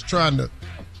women just trying to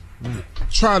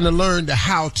learn the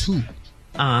how-to.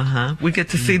 We get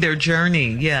to see their journey.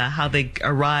 Yeah, how they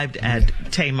arrived at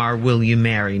Tamar, will you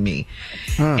marry me?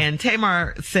 And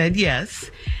Tamar said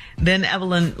yes. Then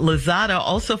Evelyn Lozada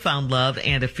also found love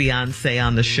and a fiance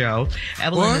on the show.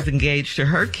 Evelyn is engaged to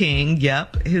her king.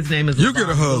 Yep. His name is You get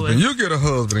a husband. You get a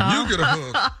husband. You get a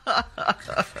husband.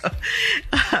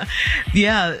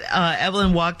 Yeah.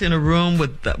 Evelyn walked in a room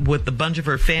with a bunch of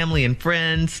her family and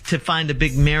friends to find a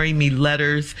big marry me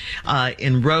letters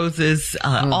in roses.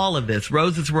 All of this.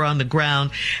 Roses were on the ground.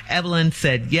 Evelyn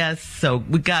said yes. So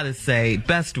we got to say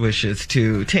best wishes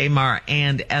to Tamar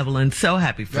and Evelyn. So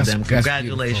happy for them.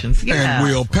 Congratulations. Yeah. And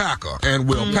Will Packer.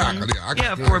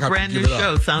 Yeah, for a brand new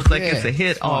show. Sounds like it's a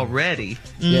hit already.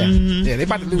 Yeah, they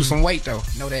about to lose some weight, though.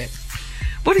 Know that.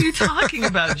 What are you talking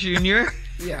about, Junior?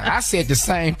 Yeah, I said the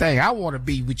same thing. I want to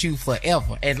be with you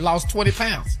forever and lost 20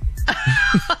 pounds.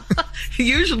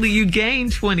 Usually you gain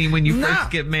 20 when you first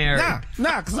get married.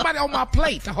 Because somebody on my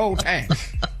plate the whole time.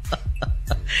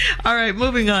 All right,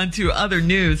 moving on to other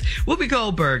news. Whoopi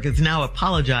Goldberg has now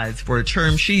apologized for a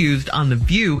term she used on The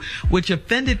View, which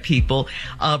offended people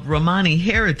of Romani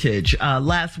heritage.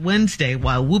 Last Wednesday,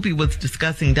 while Whoopi was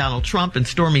discussing Donald Trump and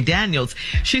Stormy Daniels,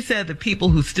 she said that people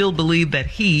who still believe that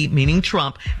he, meaning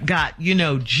Trump, got,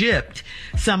 gypped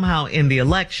somehow in the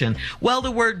election. Well,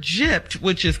 the word gypped,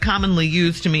 which is commonly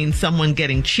used to mean someone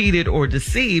getting cheated or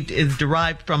deceived, is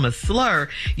derived from a slur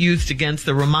used against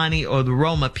the Romani or the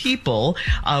Roma people.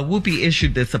 Whoopi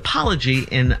issued this apology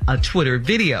in a Twitter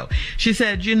video. She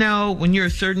said, when you're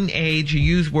a certain age, you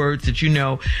use words that you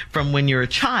know from when you're a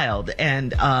child.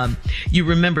 And you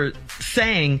remember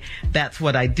saying, that's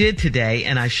what I did today,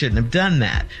 and I shouldn't have done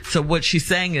that. So what she's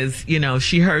saying is,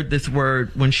 she heard this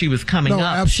word when she was coming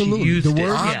up. Absolutely. She used the word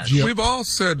it. Yes. We've all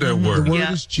said that word. The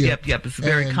word is gypped. Yep. It's a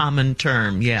very common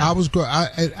term. Yeah. I was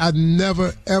I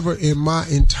never, ever in my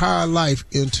entire life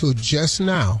until just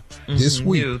now, this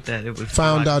week, knew that it was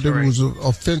found out it was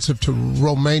offensive to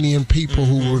Romanian people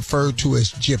who were referred to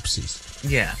as gypsies.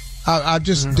 Yeah. I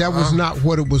just, that was not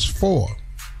what it was for.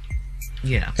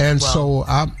 Yeah. And so,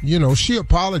 she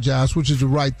apologized, which is the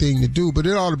right thing to do, but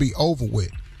it ought to be over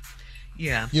with.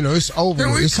 Yeah. It's over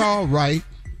with. It's all right,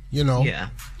 Yeah.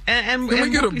 And can we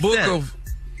get a book of?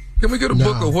 Can we get a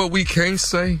book of what we can't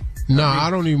say? No, I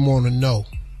don't even want to know.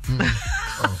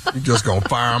 You just gonna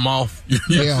fire them off? I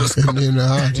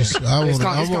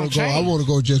want to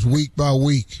go just week by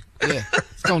week. Yeah,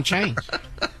 it's gonna change.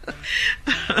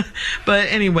 But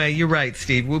anyway, you're right,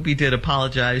 Steve. Whoopi did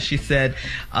apologize. She said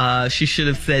she should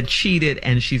have said cheated,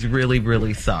 and she's really,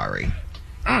 really sorry.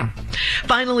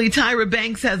 Finally, Tyra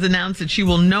Banks has announced that she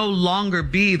will no longer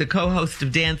be the co-host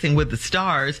of Dancing with the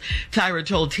Stars. Tyra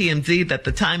told TMZ that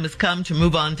the time has come to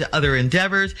move on to other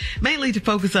endeavors, mainly to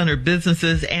focus on her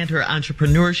businesses and her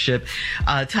entrepreneurship.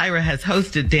 Tyra has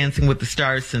hosted Dancing with the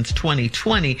Stars since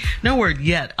 2020. No word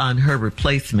yet on her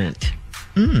replacement.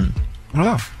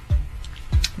 Oh.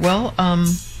 Well,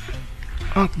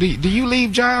 do you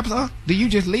leave jobs, huh? Do you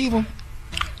just leave them?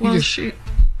 Well,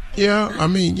 Yeah, I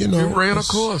mean, You ran a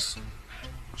course.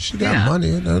 She got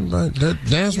money. That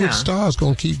Dance with Stars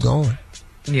gonna keep going.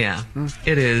 Yeah,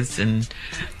 it is. And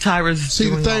Tyra's See,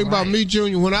 the thing about me,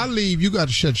 Junior, when I leave, you got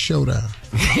to shut the show down.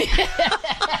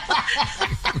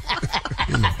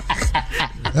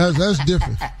 That's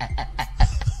different.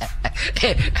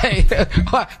 Hey,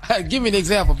 give me an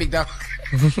example, big dog.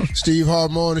 Steve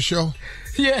Harvey Morning Show.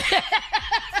 Yeah.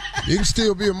 It can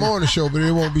still be a morning show, but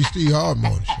it won't be Steve Harvey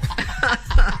Morning Show.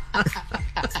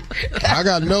 I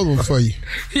got another one for you.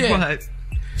 Yeah. What?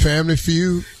 Family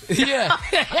Feud. Yeah.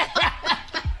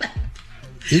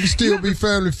 It can still be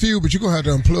Family Feud, but you're going to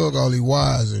have to unplug all these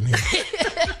wires in here.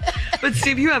 But,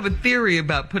 Steve, you have a theory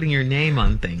about putting your name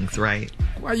on things, right?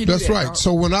 Why you That's do that, right. dog?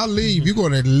 So when I leave, you're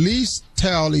going to at least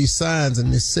tell all these signs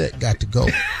in this set got to go.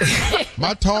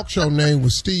 My talk show name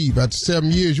was Steve. After 7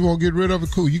 years, you won't get rid of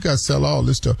it? Cool. You got to sell all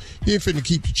this stuff. You ain't finna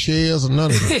keep your chairs or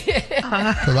none of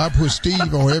that. Because I put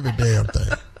Steve on every damn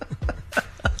thing.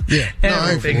 Yeah.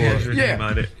 Everything has your name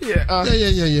on it.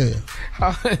 Yeah.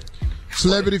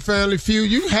 Celebrity Family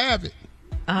Feud, you have it.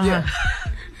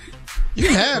 You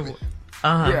have it.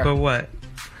 But what?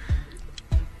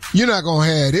 You're not going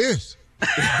to have this.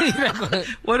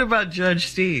 What about Judge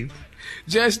Steve?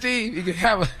 Judge Steve, you can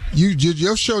have a...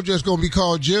 Your show just going to be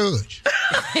called Judge.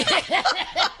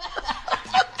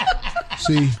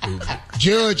 See,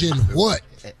 Judge in what?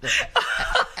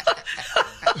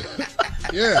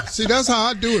 Yeah, see, that's how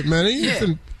I do it, man. He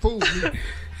ain't fool me.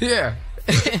 Yeah.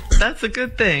 That's a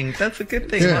good thing. That's smart.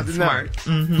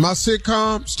 Mm-hmm. My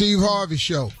sitcom, Steve Harvey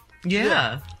Show.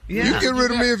 Yeah. You can get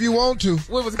rid of me if you want to.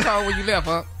 What was it called when you left,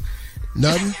 huh?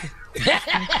 Nothing.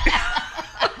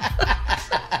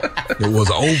 It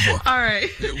was over. All right.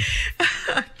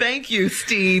 Thank you,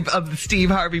 Steve, of the Steve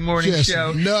Harvey Morning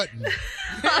Show. Nothing.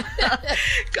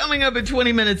 Coming up at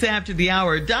 20 minutes after the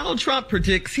hour, Donald Trump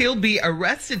predicts he'll be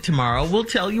arrested tomorrow. We'll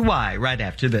tell you why right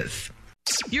after this.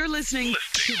 You're listening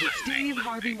to the Steve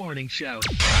Harvey Morning Show.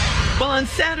 Well, on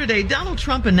Saturday, Donald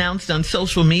Trump announced on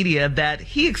social media that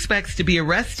he expects to be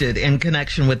arrested in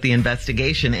connection with the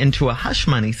investigation into a hush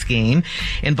money scheme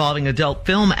involving adult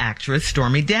film actress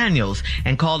Stormy Daniels,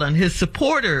 and called on his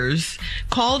supporters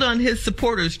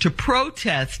to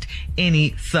protest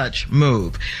any such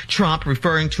move. Trump,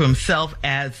 referring to himself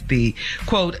as the,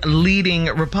 quote, leading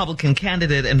Republican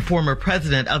candidate and former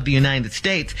president of the United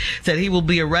States, said he will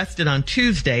be arrested on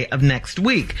Tuesday of next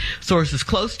week. Sources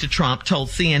close to Trump told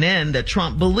CNN that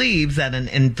Trump believes that an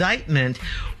indictment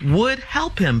would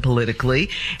help him politically.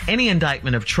 Any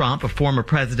indictment of Trump, a former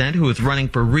president who is running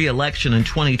for re-election in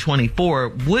 2024,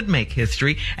 would make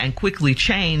history and quickly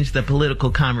change the political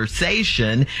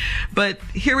conversation. But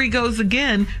here he goes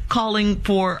again, calling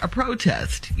for a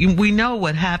protest. We know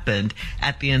what happened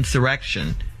at the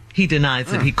insurrection. He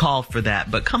denies that he called for that.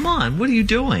 But come on, what are you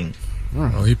doing?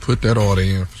 Oh, he put that order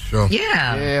in for sure.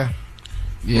 Yeah.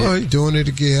 Well, he's doing it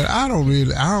again. I don't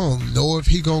know if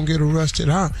he gonna get arrested.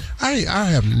 I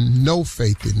have no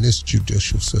faith in this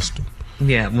judicial system.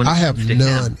 Yeah, I have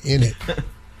none in it.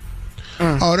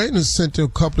 Oh, they done sent a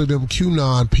couple of them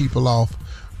QAnon people off,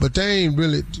 but they ain't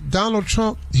really. Donald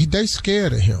Trump, they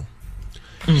scared of him.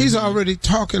 Mm-hmm. He's already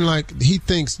talking like he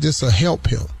thinks this will help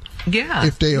him. Yeah,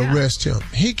 if they arrest him,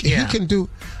 he can do.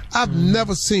 I've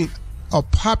never seen a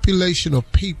population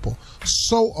of people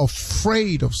so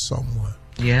afraid of someone.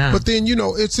 Yeah. But then,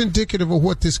 it's indicative of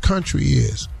what this country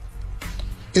is.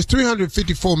 It's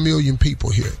 354 million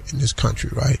people here in this country,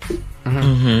 right?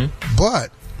 Mm-hmm. But,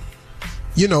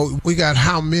 we got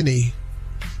how many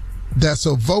that's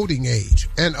of voting age?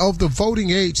 And of the voting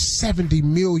age, 70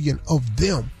 million of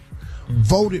them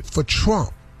voted for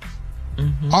Trump.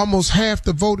 Mm-hmm. Almost half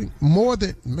the voting, more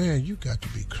than, man, you got to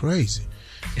be crazy.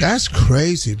 That's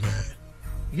crazy, man.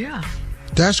 Yeah.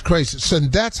 That's crazy. So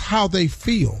that's how they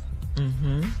feel.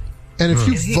 Mm-hmm. And if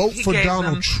you vote for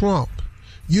Donald Trump,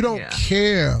 you don't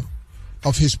care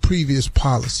of his previous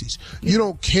policies. You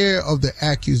don't care of the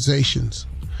accusations.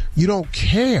 You don't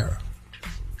care.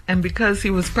 And because he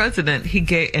was president,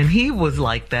 he was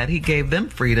like that. He gave them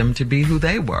freedom to be who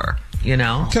they were, Can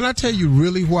I tell you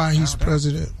really why he's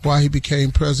president? Why he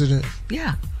became president?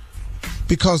 Yeah.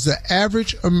 Because the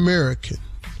average American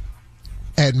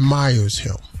admires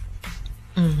him.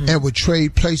 Mm-hmm. And would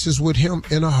trade places with him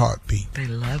in a heartbeat. They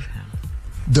love him.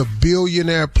 The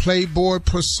billionaire playboy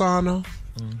persona,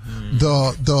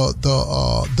 the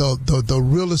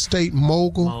real estate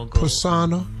mogul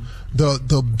persona,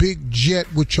 the big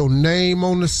jet with your name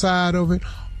on the side of it,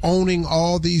 owning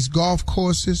all these golf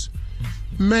courses.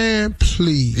 Man,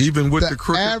 please. Even with the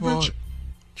crooked part?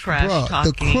 Trash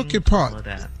talking. The crooked part. All of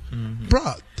that. Mm-hmm.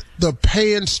 Bruh, the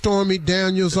paying Stormy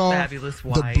Daniels off, fabulous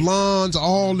wife. the blondes,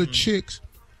 all the chicks.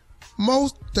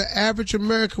 the average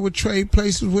American would trade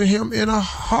places with him in a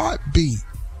heartbeat.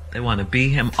 They want to be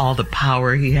him, all the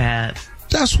power he had.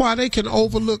 That's why they can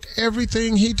overlook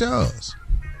everything he does.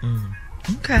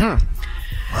 Okay. All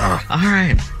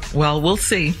right. Well, we'll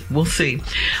see. We'll see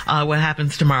what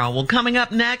happens tomorrow. Well, coming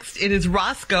up next, it is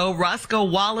Roscoe. Roscoe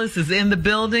Wallace is in the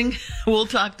building. We'll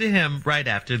talk to him right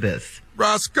after this.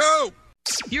 Roscoe!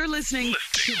 You're listening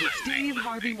to the Steve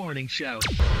Harvey Morning Show.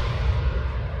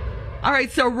 All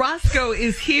right, so Roscoe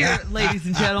is here, ladies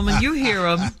and gentlemen. You hear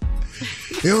him.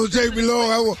 It don't take me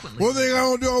long. One thing I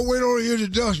don't do, I wait on the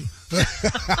introduction.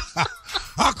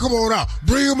 I'll come on out.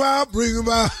 Bring him out.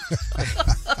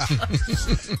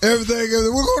 Everything.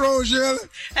 What's going on, Shirley?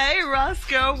 Hey,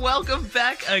 Roscoe. Welcome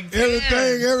back again.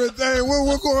 Everything.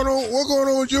 What's going on? What's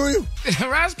going on, Junior?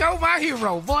 Roscoe, my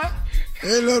hero, boy.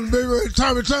 Ain't nothing, baby.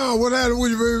 Tommy Town. What happened with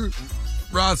you, baby?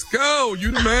 Roscoe, you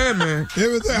the man.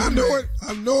 Everything. I know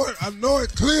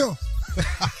it clear.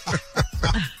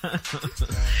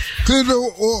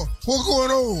 What's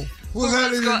going on? What's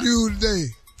happening with you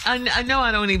today? I know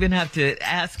I don't even have to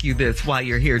ask you this while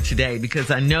you're here today, because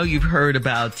I know you've heard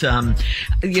about, how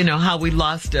we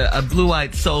lost a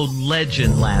blue-eyed soul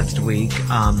legend last week.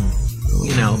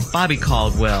 Bobby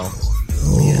Caldwell.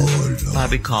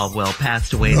 Bobby Caldwell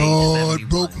passed away. It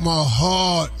broke my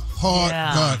heart. Heart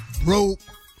got broke.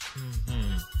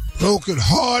 Broken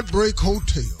Heartbreak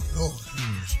Hotel. Lord.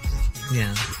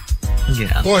 Yeah.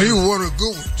 Boy, he was a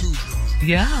good one, too.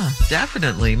 Yeah,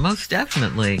 definitely. Most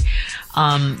definitely. He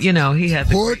had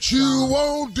the What you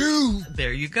won't do.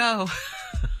 There you go.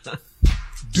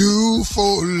 Do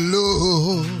for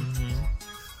love.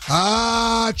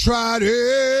 I tried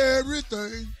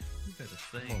everything. You better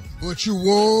sing. But you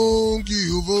won't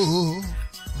give up.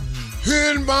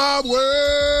 In my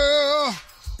world,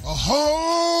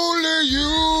 only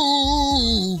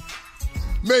you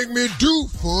make me do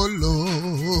for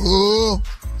love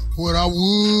what I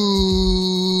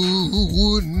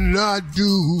would not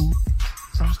do.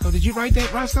 Roscoe, did you write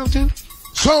that, Roscoe, too?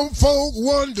 Some folk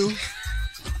wonder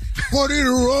what is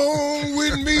wrong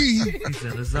with me. He's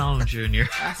in the zone, Junior.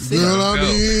 Girl, I'm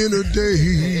in a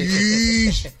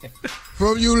daze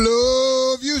from your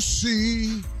love, you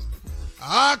see.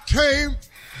 I came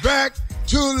back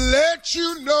to let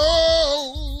you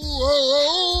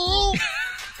know.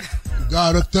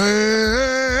 Got a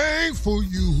thing for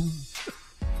you,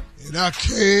 and I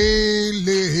can't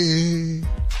let.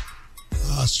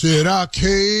 I said I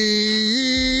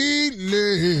can't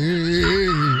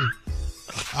let.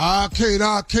 I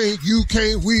can't, you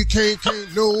can't, we can't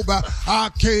nobody. I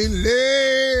can't let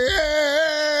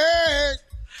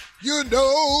you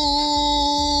know.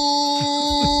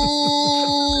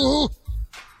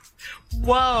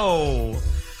 Whoa.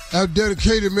 That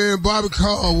dedicated man, Bobby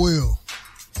Caldwell.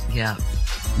 Yeah.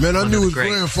 Man, I knew his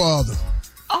grandfather.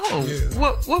 Oh, yeah.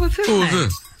 What was his Who name? was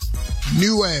this?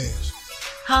 New ass.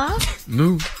 Huh?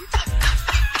 New.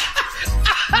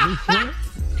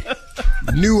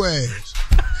 New ass.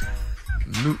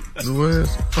 New ass.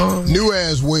 New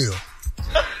ass Will.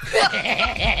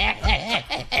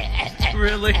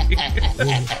 Really?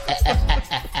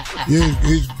 Yeah,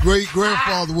 his great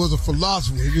grandfather was a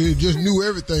philosopher. He just knew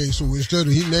everything. So instead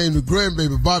of he named the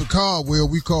grandbaby Bobby Caldwell,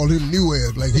 we call him New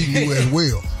Ass, like he knew as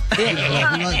well.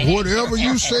 Like whatever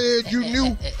you said you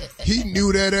knew, he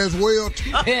knew that as well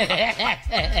too.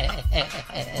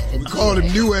 We call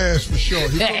him New Ass for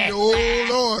short. Here come the old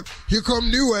Lord. Here come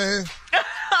New Ass.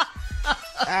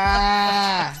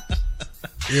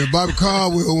 Yeah, Bobby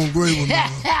Caldwell was great with me.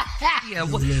 Yeah,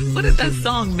 what did that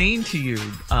song mean to you?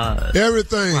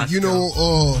 Everything,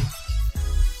 Roscoe?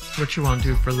 What you want to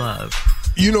do for love?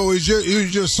 It was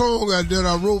just a song that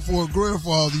I wrote for his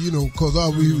grandfather, because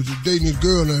he was dating this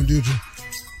girl and he was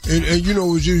he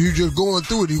was just going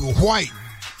through it. He was white,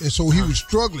 and so he was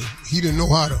struggling. He didn't know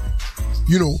how to, what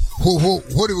he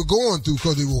was going through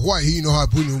because he was white. He didn't know how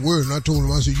to put it in words. And I told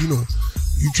him, I said, you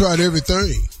tried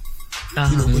everything.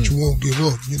 But you won't give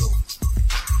up,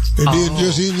 And then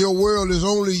just in your world, it's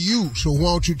only you. So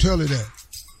why don't you tell her that?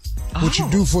 What you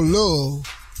do for love,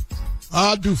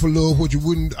 I do for love what you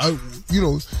wouldn't,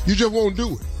 you just won't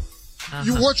do it.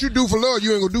 What you do for love,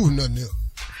 you ain't gonna do for nothing else.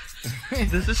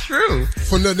 This is true.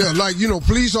 For nothing else. Like,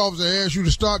 police officer ask you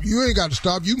to stop, you ain't got to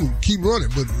stop, you can keep running.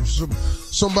 But if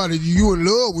somebody you in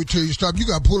love with tell you to stop, you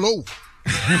got to pull over.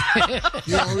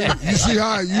 You know what I mean? You see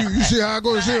how I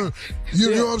go to say, you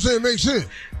know what I'm saying? It makes sense.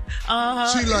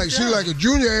 See, like a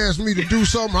junior asked me to do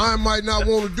something, I might not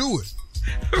want to do it.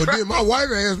 But then my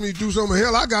wife asked me to do something,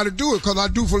 hell, I got to do it because I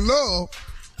do for love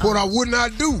what I would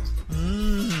not do.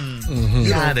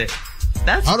 Got it.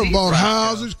 That's I done bought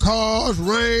houses, cars,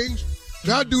 rings.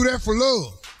 I do that for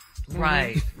love.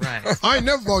 Right. I ain't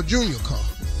never bought Junior a car.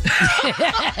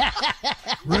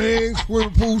 Ring,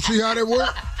 swimming pool, see how they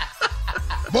work?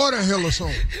 Boy, the hell is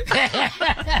on.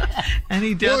 And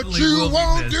he definitely what you will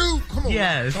won't be do, come on.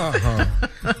 Yes.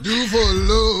 Do for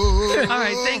love. All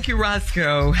right, thank you,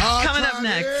 Roscoe. Coming up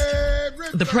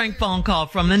next, the prank phone call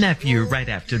from the nephew right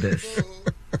after this.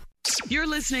 You're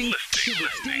listening To the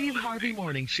Steve Harvey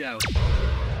Morning Show.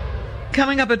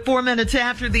 Coming up at 4 minutes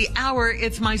after the hour,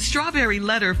 it's my strawberry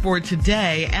letter for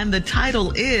today, and the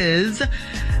title is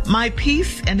My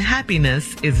Peace and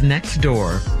Happiness is Next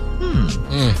Door.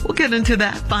 We'll get into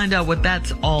that, find out what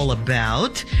that's all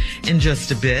about in just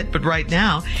a bit. But right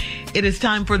now, it is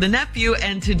time for the nephew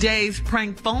and today's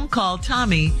prank phone call.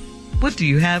 Tommy, what do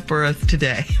you have for us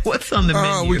today? What's on the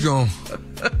menu? We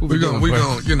gon',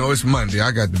 you know, it's Monday.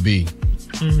 I got to be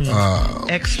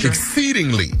extra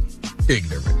exceedingly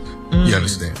ignorant. You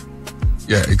understand?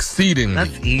 Yeah, exceedingly.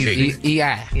 That's easy.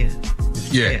 Yeah. Yeah.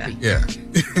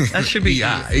 That should be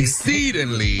yeah, easy.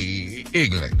 exceedingly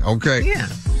ignorant. Okay. Yeah.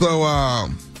 So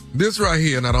this right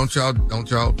here, now don't y'all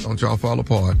fall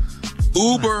apart.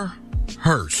 Uber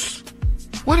Hearse.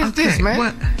 What is this, man?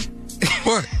 What?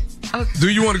 Okay. Do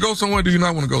you want to go somewhere? Do you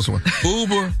not want to go somewhere?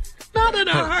 Uber. Not in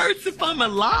a hearse if I'm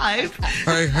alive.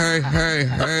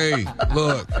 Hey,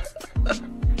 look.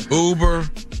 Uber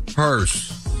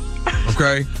Hearse.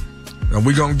 Okay? And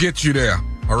we're going to get you there.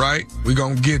 All right? We're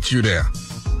going to get you there.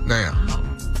 Now,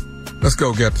 let's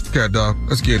go get the cat dog.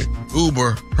 Let's get it.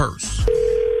 Uber Hearse.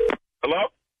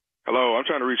 Hello, I'm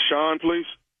trying to reach Sean, please.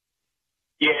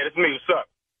 Yeah, that's me. What's up?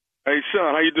 Hey,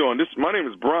 Sean, how you doing? My name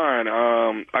is Brian.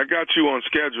 I got you on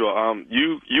schedule.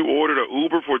 You ordered an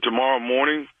Uber for tomorrow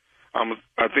morning. I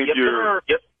think yes, you're. Sir.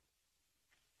 Yep.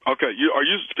 Okay. Are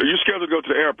you scheduled to go to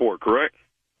the airport? Correct.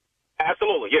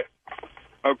 Absolutely. Yeah.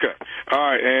 Okay. All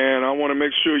right. And I want to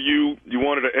make sure you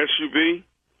wanted an SUV.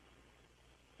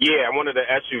 Yeah, I wanted an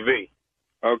SUV.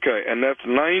 Okay, and that's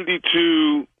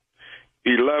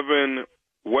 9211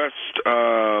 West.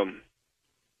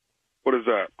 What is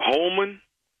that? Holman.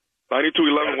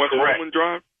 9211 West correct. Holman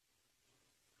Drive.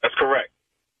 That's correct.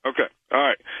 Okay. All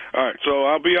right. So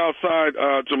I'll be outside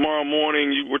tomorrow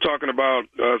morning. We're talking about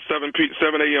 7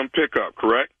 a.m. pickup,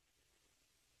 correct?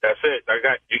 That's it.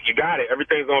 You got it.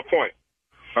 Everything's on point.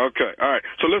 Okay. All right.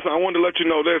 So listen, I wanted to let you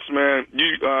know this, man.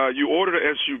 You ordered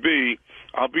an SUV.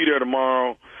 I'll be there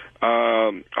tomorrow.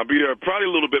 I'll be there probably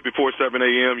a little bit before 7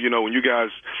 a.m. You know, when you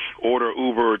guys order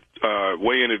Uber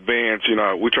way in advance, you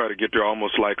know, we try to get there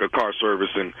almost like a car service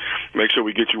and make sure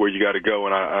we get you where you got to go.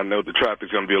 And I know the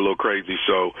traffic's going to be a little crazy.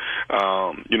 So,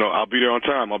 you know, I'll be there on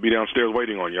time. I'll be downstairs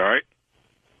waiting on you, all right?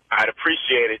 I'd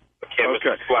appreciate it.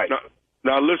 Okay.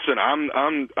 Now listen, I'm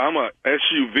a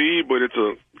SUV, but it's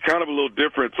a kind of a little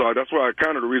different. So that's why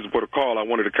kind of the reason for the call. I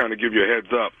wanted to kind of give you a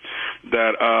heads up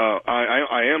that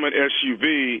I am an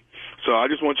SUV. So I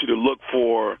just want you to look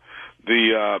for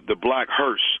the black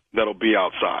hearse that'll be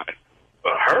outside.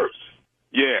 A hearse?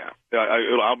 Yeah,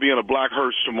 I'll be in a black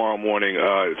hearse tomorrow morning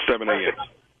at 7 a.m.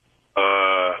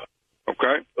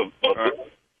 Okay. Okay.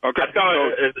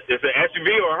 It's an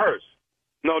SUV or a hearse?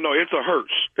 No, it's a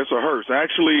hearse. It's a hearse.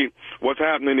 Actually, what's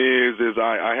happening is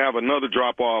I have another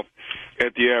drop-off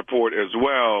at the airport as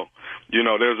well. You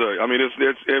know,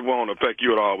 it won't affect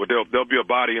you at all, but there'll be a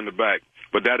body in the back.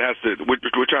 But that has to,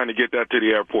 we're trying to get that to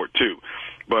the airport, too.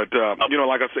 But, you know,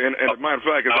 like I said, and as a matter of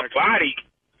fact, it's actually... body?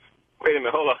 Wait a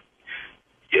minute, hold on.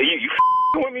 Yeah, you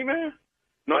with me, man?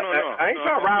 No. I ain't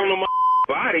trying to ride on no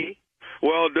body.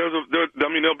 Well, there'll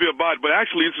be a body, but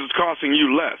actually this is costing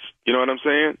you less. You know what I'm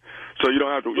saying? So you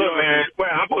don't have to. Look, man,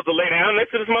 I'm supposed to lay down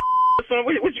next to this son.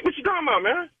 What you talking about,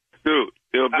 man? Dude,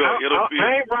 it'll be.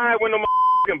 I ain't riding with no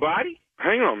body.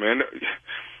 Hang on, man.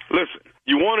 Listen,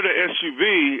 you wanted an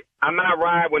SUV. I'm not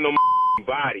riding with no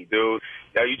body, dude.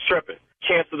 Now you tripping?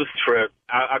 Cancel this trip.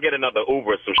 I'll get another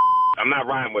Uber or some. I'm not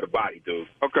riding with a body, dude.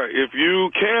 Okay, if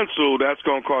you cancel, that's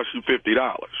gonna cost you $50.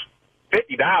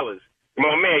 $50. Come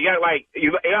on, man.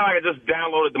 You just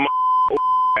downloaded the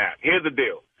app. Here's the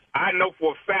deal. I know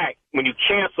for a fact when you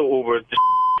cancel Uber, it's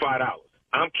 $5.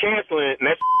 I'm canceling, and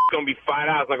that's going to be $5.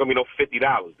 It's not going to be no $50,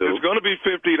 dude. It's going to be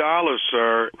 $50,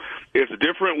 sir. It's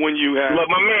different when you have... Look,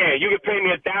 my man, you can pay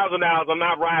me $1,000. I'm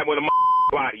not riding with a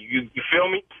body. You feel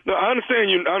me? No, I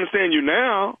understand you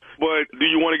now, but do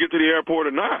you want to get to the airport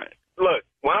or not? Look,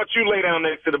 why don't you lay down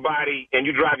next to the body and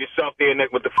you drive yourself there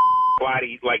with the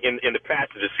body, like in the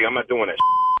passenger seat? I'm not doing that.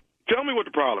 Tell me what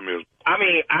the problem is. I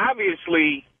mean,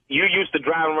 obviously... You used to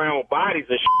driving around with bodies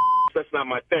and that's not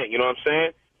my thing. You know what I'm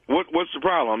saying? What's the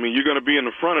problem? I mean, you're going to be in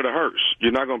the front of the hearse.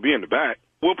 You're not going to be in the back.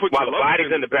 We'll put while your the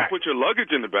body's in the back. We'll put your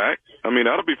luggage in the back. I mean,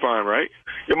 that'll be fine, right?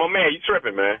 Yo, my man, you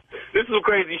tripping, man. This is some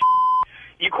crazy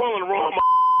You calling the wrong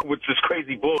with this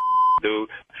crazy bull, dude.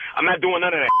 I'm not doing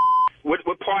none of that. What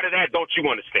part of that don't you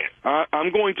understand?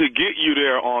 I'm going to get you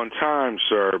there on time,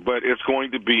 sir, but it's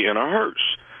going to be in a hearse.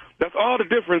 That's all the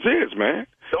difference is, man.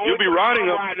 You'll be riding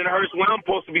in a hearse when I'm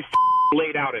supposed to be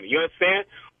laid out in it. You understand?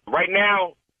 Right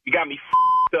now, you got me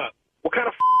up. What kind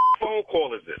of phone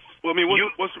call is this? Well, I mean,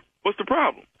 what's the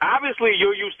problem? Obviously,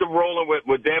 you're used to rolling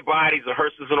with dead bodies and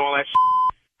hearses and all that shit.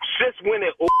 Since when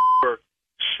did Uber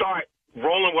start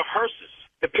rolling with hearses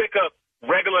to pick up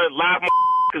regular live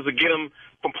motherfuckers to get them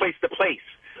from place to place?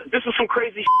 This is some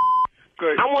crazy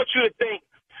shit. I want you to think,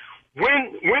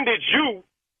 when did you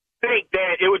think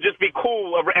that it would just be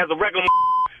cool as a regular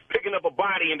picking up a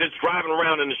body and just driving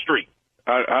around in the street?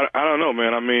 I don't know,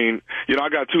 man. I mean, I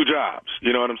got two jobs.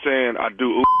 You know what I'm saying? I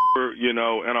do Uber,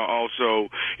 and I also,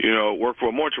 work for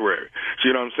a mortuary. So,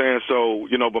 you know what I'm saying? So,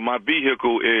 but my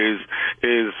vehicle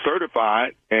is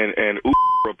certified and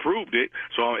Uber approved it,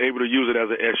 so I'm able to use it as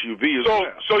an SUV as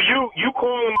well. So you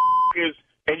calling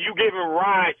and you giving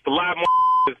rides to live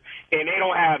and they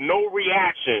don't have no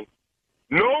reaction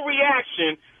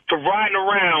to riding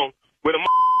around with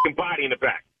a body in the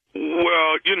back.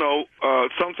 Well,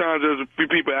 sometimes there's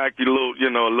people act a little,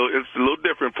 it's a little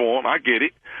different for them. I get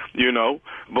it,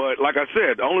 But like I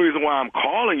said, the only reason why I'm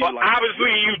calling you,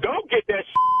 obviously you don't get that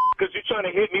because you're trying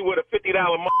to hit me with a $50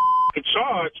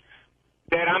 charge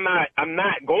that I'm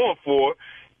not going for,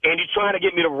 and you're trying to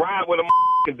get me to ride with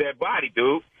a dead body,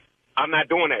 dude. I'm not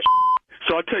doing that.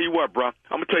 So I'll tell you what, bro.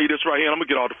 I'm gonna tell you this right here. And I'm gonna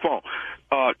get off the phone.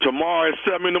 Tomorrow at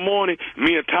 7 in the morning,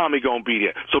 me and Tommy gonna be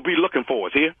there. So be looking for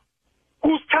us here.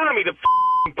 Who's Tommy, the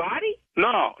body?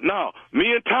 No.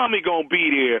 Me and Tommy gonna be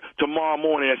there tomorrow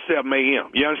morning at 7 a.m.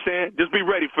 You understand? Just be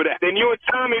ready for that. Then you and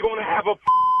Tommy gonna have a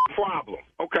problem.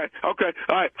 Okay. All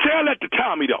right. Tell that to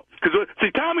Tommy though, because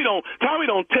see, Tommy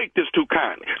don't take this too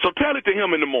kindly. So tell it to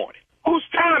him in the morning. Who's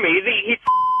Tommy? Is he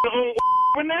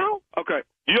on now? Okay.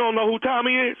 You don't know who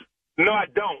Tommy is? No, I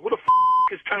don't. Who the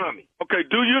is Tommy? Okay.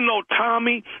 Do you know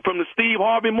Tommy from the Steve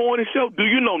Harvey Morning Show? Do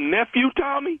you know nephew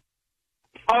Tommy?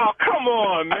 Oh, come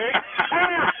on, man.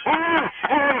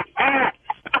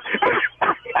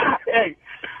 Hey.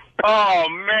 Oh,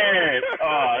 man.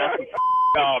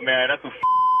 That's a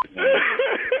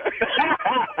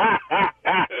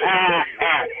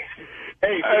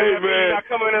Hey, man. Not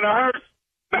coming in a hearse?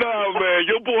 No, man.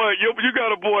 Your boy, you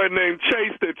got a boy named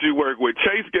Chase that you work with.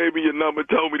 Chase gave me your number,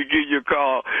 told me to give you a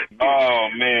call. Oh,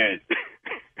 man.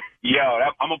 Yo,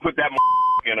 I'm going to put that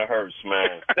in a hearse,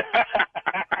 man.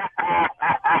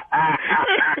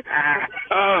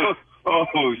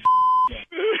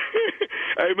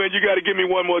 Hey, man, you got to give me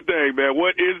one more thing, man.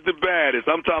 What is the baddest?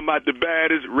 I'm talking about the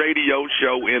baddest radio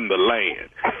show in the land.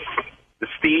 The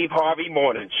Steve Harvey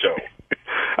Morning Show.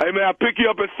 Hey, man, I'll pick you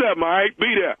up at 7, all right?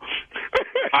 Be there.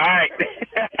 All right.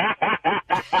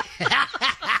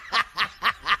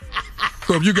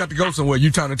 So if you got to go somewhere,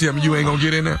 you trying to tell me you ain't going to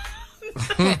get in there?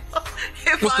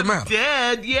 What's the matter?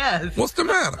 Dead, yes. What's the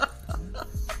matter?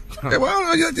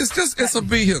 Well, it's a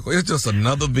vehicle. It's just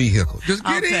another vehicle. Just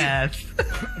get in.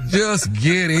 Just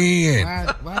get in.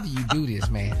 Why do you do this,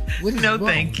 man? No,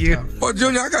 thank you. Well,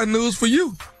 Junior, I got news for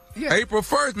you. Yeah. April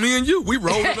 1st, me and you, we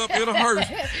rolling up in a hearse.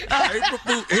 April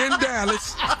Fool's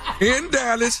in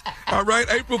Dallas. All right,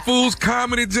 April Fool's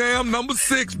Comedy Jam number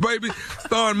 6, baby.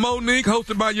 Starring Monique,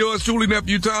 hosted by yours truly,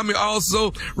 nephew Tommy.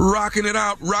 Also rocking it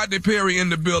out, Rodney Perry in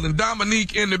the building,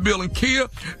 Dominique in the building, Kia,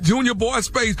 Junior Boy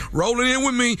Space, rolling in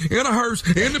with me in a hearse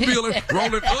in the building,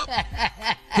 rolling up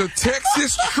to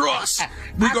Texas Trust.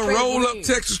 We gonna roll up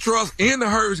Texas Trust in the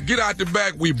hearse, get out the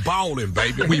back. We balling,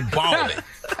 baby. We balling.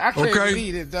 I can't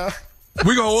believe it, though.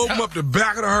 We're going to open up the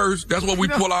back of the hearse. That's where we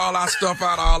pull all our stuff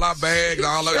out, all our bags,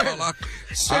 all our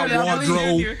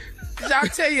wardrobe. I'll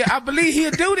tell you, I believe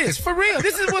he'll do this. For real.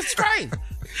 This is what's straight.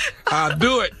 I'll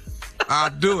do it.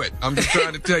 I'm just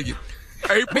trying to tell you.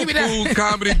 April Fool's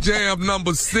Comedy Jam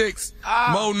number 6.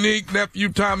 Monique, nephew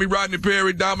Tommy, Rodney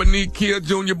Perry, Dominique, Kia,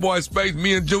 Junior Boy Space,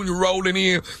 me and Junior rolling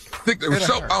in. I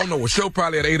don't know, a show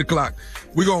probably at 8 o'clock.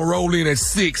 We're going to roll in at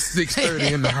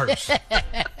 6:30 in the hearse.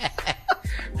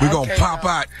 We're going to pop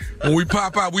out. When we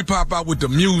pop out with the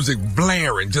music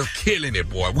blaring, just killing it,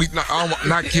 boy. We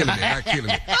not killing it,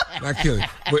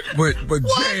 but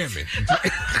jamming.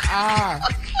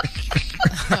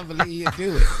 I believe he'll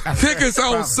do it. Tickets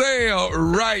on sale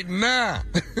right now.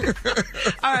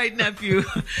 All right, nephew.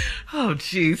 Oh,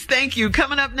 geez. Thank you.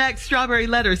 Coming up next, Strawberry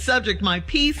Letter. Subject, my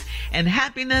peace and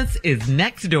happiness is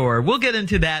next door. We'll get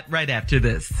into that right after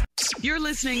this. You're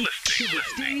listening to the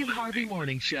Steve Harvey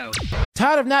Morning Show.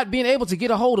 Tired of not being able to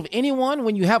get a hold of anyone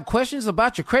when you have questions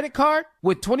about your credit card?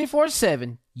 With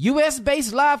 24/7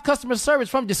 U.S.-based live customer service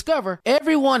from Discover,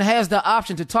 everyone has the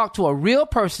option to talk to a real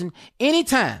person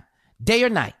anytime, day or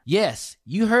night. Yes,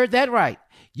 you heard that right.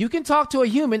 You can talk to a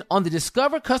human on the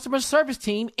Discover customer service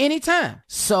team anytime.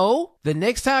 So, the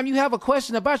next time you have a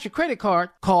question about your credit card,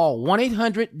 call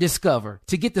 1-800-DISCOVER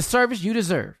to get the service you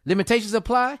deserve. Limitations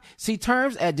apply. See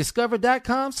terms at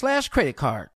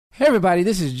discover.com/creditcard. Hey everybody,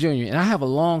 this is Junior, and I have a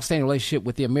long-standing relationship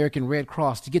with the American Red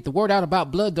Cross to get the word out about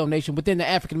blood donation within the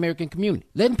African American community,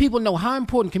 letting people know how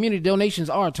important community donations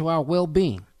are to our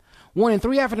well-being. 1 in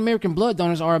 3 African American blood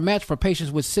donors are a match for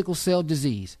patients with sickle cell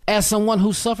disease. As someone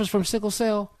who suffers from sickle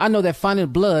cell, I know that finding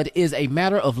blood is a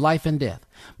matter of life and death.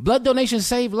 Blood donations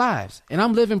save lives, and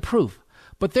I'm living proof.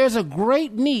 But there's a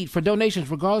great need for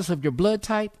donations regardless of your blood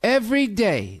type. Every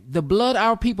day, the blood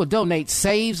our people donate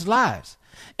saves lives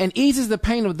and eases the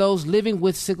pain of those living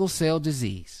with sickle cell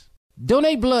disease.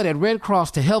 Donate blood at Red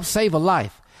Cross to help save a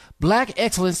life. Black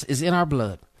excellence is in our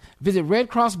blood. Visit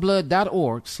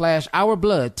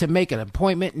redcrossblood.org/ourblood to make an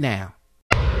appointment now.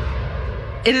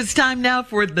 It is time now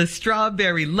for the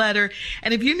Strawberry Letter.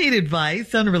 And if you need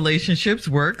advice on relationships,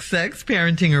 work, sex,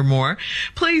 parenting, or more,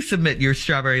 please submit your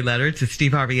Strawberry Letter to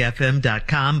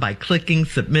steveharveyfm.com by clicking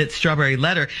Submit Strawberry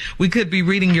Letter. We could be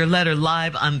reading your letter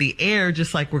live on the air,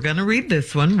 just like we're going to read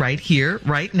this one right here,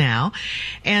 right now.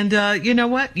 And you know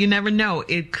what? You never know.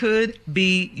 It could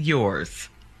be yours.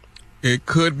 It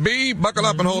could be. Buckle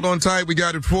up and hold on tight. We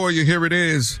got it for you. Here it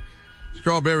is.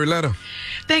 Strawberry Letter.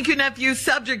 Thank you, nephew.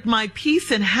 Subject, my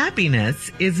peace and happiness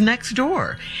is next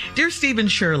door. Dear Steve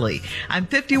and Shirley, I'm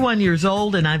 51 years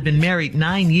old and I've been married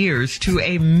 9 years to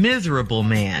a miserable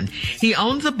man. He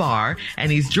owns a bar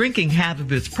and he's drinking half of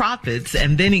his profits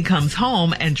and then he comes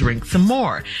home and drinks some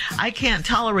more. I can't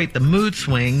tolerate the mood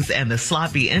swings and the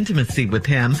sloppy intimacy with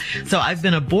him, so I've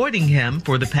been avoiding him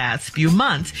for the past few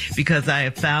months because I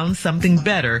have found something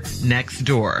better next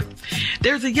door.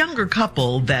 There's a younger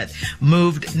couple that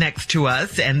moved next to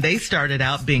us, and they started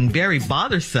out being very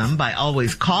bothersome by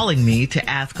always calling me to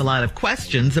ask a lot of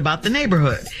questions about the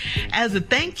neighborhood. As a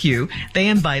thank you, they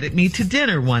invited me to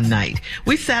dinner one night.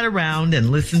 We sat around and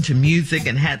listened to music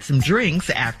and had some drinks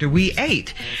after we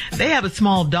ate. They have a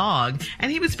small dog,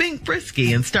 and he was being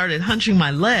frisky and started hunching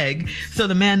my leg, so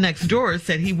the man next door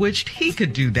said he wished he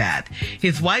could do that.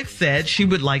 His wife said she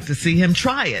would like to see him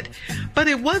try it, but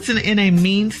it wasn't in a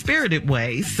mean-spirited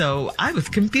way, so I was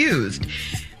confused.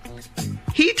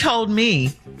 He told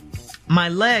me my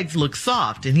legs look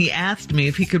soft and he asked me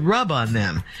if he could rub on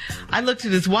them. I looked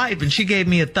at his wife and she gave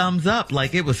me a thumbs up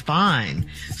like it was fine.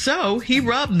 So he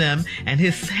rubbed them and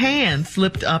his hand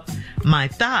slipped up my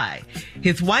thigh.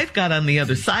 His wife got on the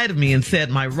other side of me and said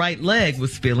my right leg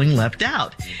was feeling left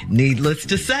out. Needless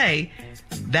to say,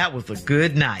 that was a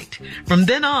good night. From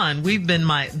then on, they've been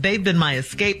my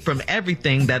escape from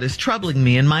everything that is troubling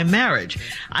me in my marriage.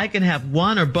 I can have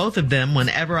one or both of them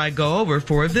whenever I go over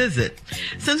for a visit.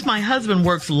 Since my husband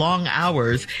works long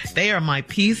hours, they are my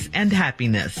peace and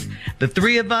happiness. The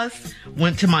three of us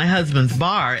went to my husband's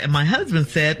bar, and my husband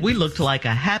said we looked like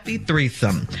a happy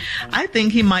threesome. I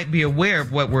think he might be aware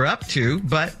of what we're up to,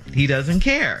 but he doesn't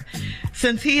care.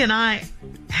 Since he and I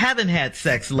haven't had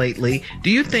sex lately, do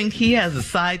you think he has a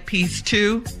side piece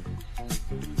too?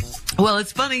 Well,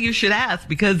 it's funny you should ask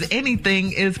because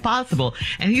anything is possible.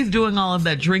 And he's doing all of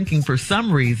that drinking for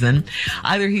some reason.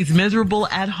 Either he's miserable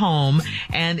at home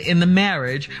and in the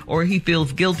marriage, or he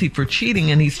feels guilty for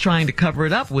cheating and he's trying to cover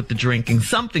it up with the drinking.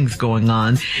 Something's going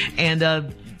on.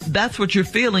 And that's what you're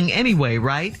feeling anyway,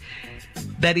 right?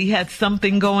 That he had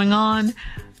something going on.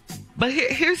 But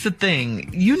here's the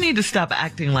thing. You need to stop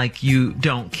acting like you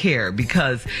don't care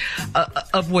because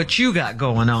of what you got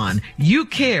going on. You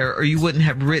care or you wouldn't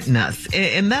have written us.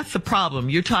 And that's the problem.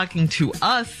 You're talking to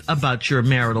us about your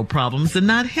marital problems and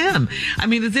not him. I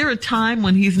mean, is there a time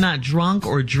when he's not drunk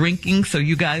or drinking so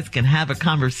you guys can have a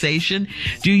conversation?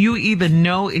 Do you even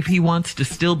know if he wants to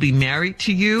still be married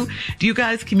to you? Do you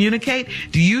guys communicate?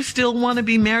 Do you still want to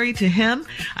be married to him?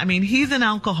 I mean, he's an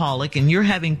alcoholic and you're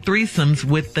having threesomes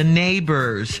with the neighbor.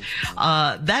 neighbors.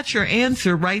 That's your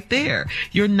answer right there.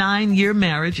 Your 9-year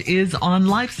marriage is on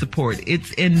life support.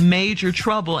 It's in major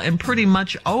trouble and pretty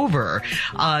much over.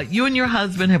 You and your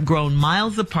husband have grown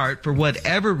miles apart for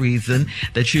whatever reason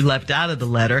that you left out of the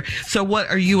letter. So what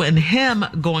are you and him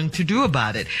going to do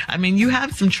about it? I mean, you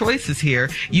have some choices here.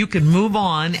 You can move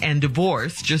on and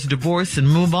divorce, just divorce and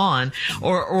move on,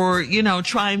 or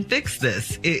try and fix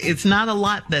this. It's not a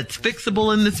lot that's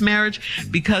fixable in this marriage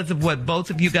because of what both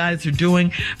of you guys are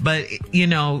doing. But,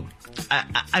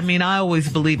 I always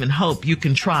believe in hope. You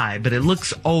can try, but it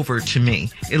looks over to me.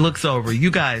 It looks over.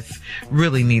 You guys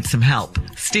really need some help.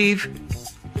 Steve?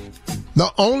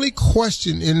 The only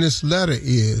question in this letter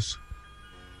is,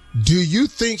 do you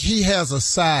think he has a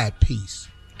side piece?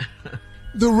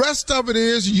 The rest of it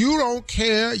is, you don't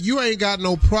care. You ain't got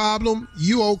no problem.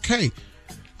 You okay.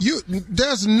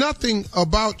 There's nothing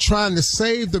about trying to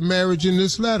save the marriage in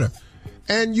this letter.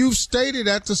 And you've stated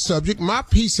at the subject, my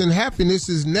peace and happiness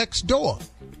is next door.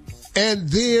 And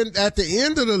then at the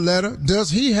end of the letter, does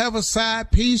he have a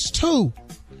side piece too?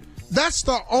 That's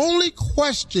the only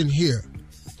question here.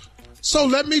 So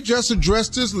let me just address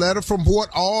this letter from what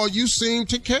all you seem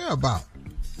to care about.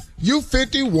 You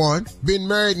 51, been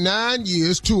married 9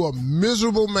 years to a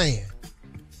miserable man.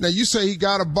 Now you say he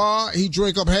got a bar, he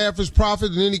drink up half his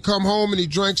profit, and then he come home and he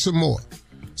drank some more.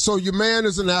 So your man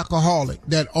is an alcoholic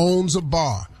that owns a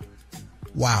bar.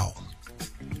 Wow.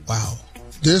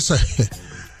 This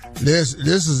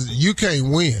is, you can't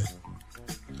win.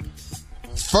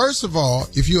 First of all,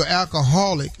 if you're an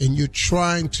alcoholic and you're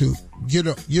trying to get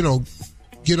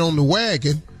on the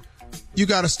wagon, you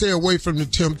got to stay away from the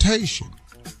temptation.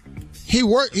 He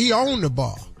owned the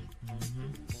bar.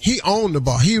 He owned the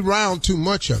bar. He around too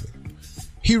much of it.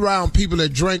 He around people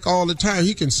that drink all the time.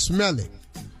 He can smell it.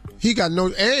 He got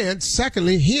and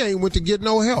secondly, he ain't went to get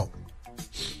no help.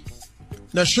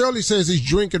 Now, Shirley says he's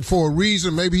drinking for a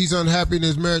reason. Maybe he's unhappy in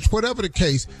his marriage. Whatever the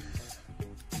case,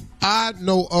 I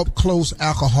know up close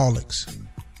alcoholics.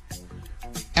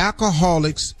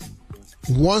 Alcoholics,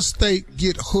 once they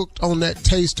get hooked on that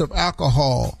taste of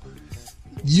alcohol,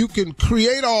 you can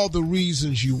create all the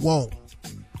reasons you want,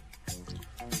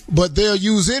 but they'll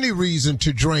use any reason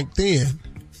to drink then.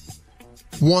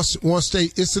 It's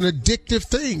an addictive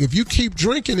thing. If you keep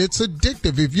drinking, it's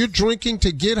addictive. If you're drinking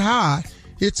to get high,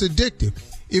 it's addictive.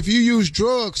 If you use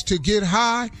drugs to get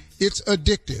high, it's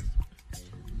addictive.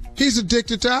 He's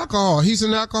addicted to alcohol. He's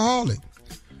an alcoholic.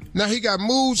 Now, he got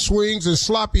mood swings and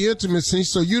sloppy intimacy,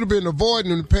 so you'd have been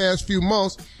avoiding him the past few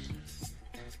months.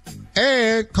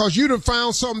 And because you done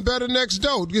found something better next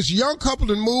door. This young couple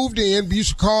that moved in, used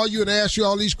to call you and ask you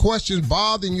all these questions,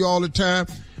 bothering you all the time.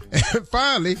 And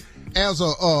finally, as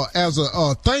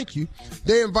a thank you,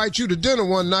 they invite you to dinner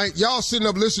one night. Y'all sitting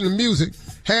up listening to music,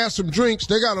 had some drinks.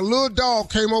 They got a little dog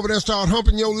came over there and started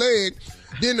humping your leg.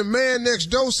 Then the man next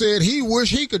door said he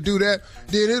wished he could do that.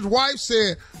 Then his wife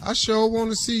said, I sure want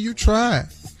to see you try it.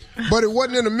 But it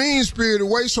wasn't in a mean-spirited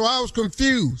way, so I was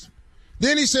confused.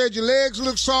 Then he said, your legs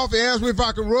look soft. He asked me if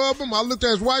I could rub them. I looked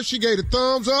at his wife. She gave a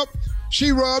thumbs up.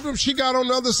 She rubbed him. She got on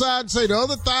the other side and said, the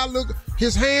other thigh look,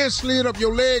 his hand slid up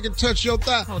your leg and touched your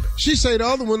thigh. She said the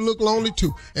other one looked lonely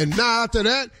too. And now after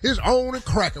that, it's on and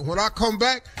cracking. When I come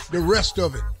back, the rest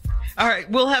of it. All right,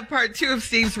 we'll have part 2 of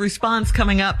Steve's response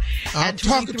coming up. I'm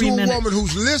talking to a woman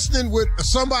who's listening with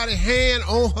somebody's hand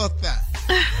on her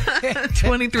thigh.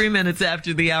 23 minutes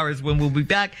after the hour is when we'll be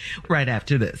back right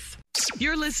after this.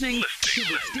 You're listening to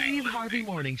the Steve Harvey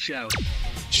Morning Show.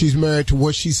 She's married to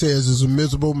what she says is a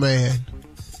miserable man.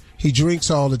 He drinks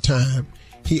all the time.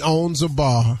 He owns a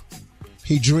bar.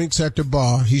 He drinks at the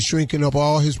bar. He's drinking up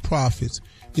all his profits.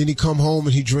 Then he come home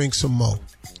and he drinks some more.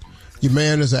 Your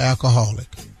man is an alcoholic.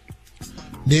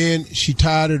 Then she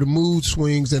tired of the mood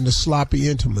swings and the sloppy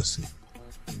intimacy.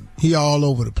 He all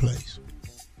over the place.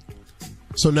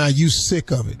 So now you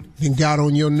sick of it and got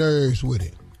on your nerves with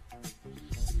it.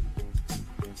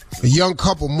 A young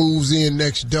couple moves in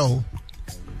next door,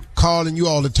 calling you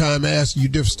all the time, asking you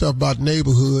different stuff about the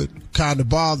neighborhood, kind of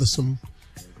bothersome.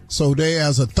 So they,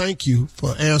 as a thank you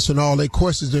for answering all their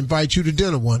questions, invite you to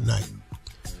dinner one night.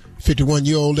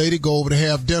 51-year-old lady go over to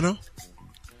have dinner.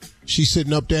 She's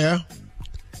sitting up there.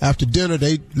 After dinner,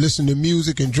 they listen to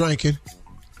music and drinking.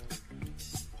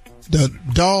 The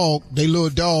dog, their little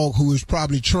dog, who is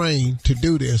probably trained to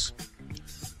do this,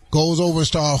 goes over and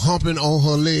starts humping on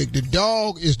her leg. The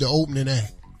dog is the opening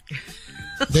act.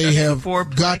 They have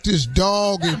got this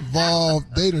dog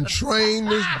involved. They done trained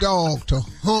this dog to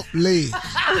hump legs.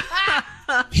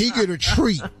 He get a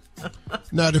treat.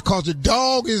 Now, because the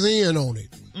dog is in on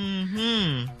it. Mm-hmm.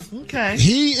 Okay.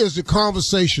 He is the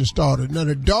conversation starter. Now,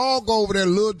 the dog over there,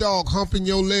 little dog humping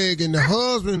your leg, and the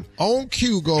husband on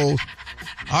cue goes,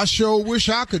 I sure wish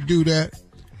I could do that.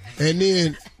 And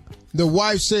then the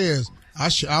wife says,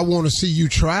 I want to see you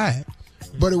try it.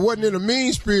 But it wasn't in a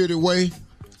mean-spirited way.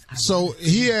 So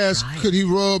he asked, could he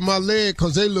rub my leg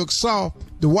because they look soft.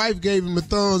 The wife gave him the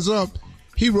thumbs up.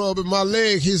 He rubbing my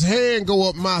leg. His hand go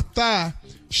up my thigh.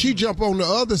 She jump on the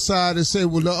other side and say,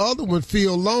 well, the other one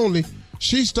feel lonely.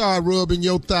 She started rubbing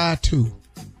your thigh, too.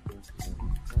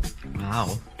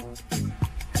 Wow.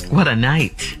 What a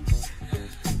night.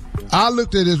 I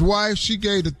looked at his wife. She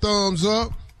gave the thumbs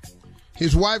up.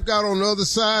 His wife got on the other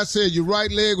side, said your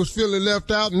right leg was feeling left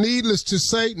out. Needless to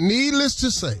say.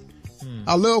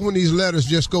 I love when these letters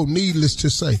just go needless to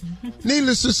say.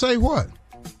 Needless to say what?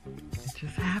 It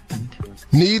just happened.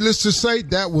 Needless to say,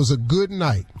 that was a good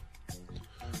night.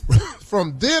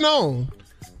 From then on,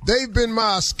 they've been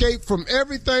my escape from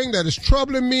everything that is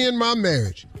troubling me in my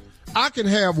marriage. I can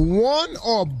have one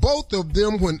or both of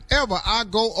them whenever I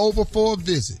go over for a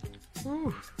visit.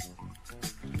 Ooh.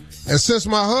 And since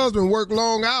my husband works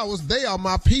long hours, they are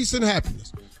my peace and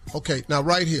happiness. Okay, now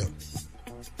right here.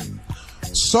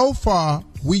 So far,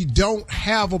 we don't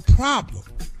have a problem.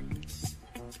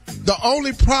 The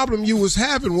only problem you was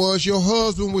having was your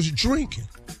husband was drinking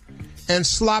and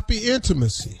sloppy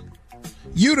intimacy.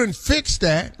 You done fixed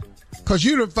that because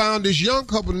you done found this young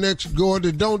couple next door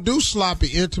that don't do sloppy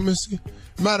intimacy.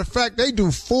 Matter of fact, they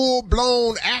do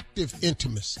full-blown active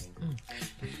intimacy.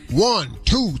 1,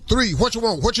 2, 3, what you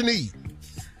want, what you need.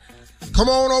 Come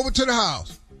on over to the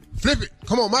house. Flip it.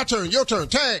 Come on, my turn, your turn.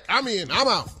 Tag, I'm in, I'm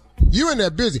out. You in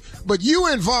there busy, but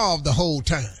you involved the whole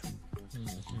time.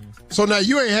 So now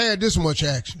you ain't had this much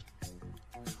action.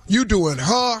 You doing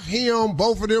her, him,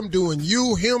 both of them doing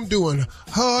you, him doing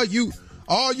her, you.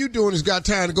 All you doing is got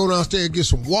time to go downstairs and get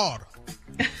some water.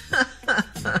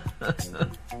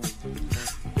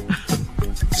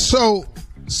 So,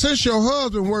 since your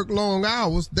husband worked long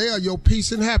hours, they are your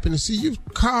peace and happiness. See,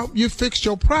 you fixed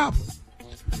your problem.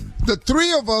 The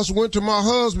three of us went to my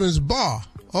husband's bar.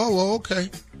 Oh, well, okay.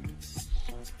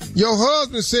 Your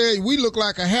husband said we look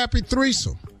like a happy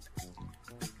threesome.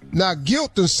 Now,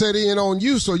 guilt done set in on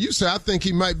you, so you say, I think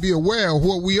he might be aware of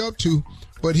what we up to,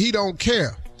 but he don't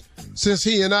care. Since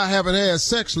he and I haven't had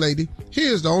sex, lady,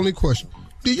 here's the only question.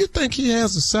 Do you think he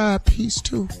has a side piece,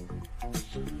 too?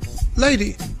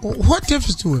 Lady, what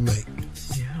difference do it make?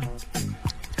 Yeah.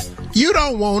 You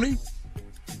don't want him.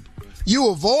 You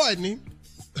avoiding him.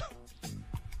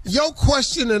 Your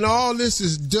question in all this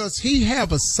is, does he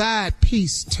have a side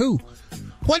piece, too?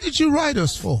 What did you write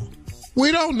us for?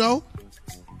 We don't know.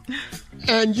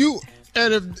 And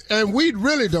we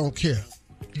really don't care.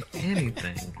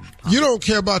 Anything. You don't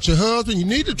care about your husband. You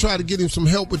need to try to get him some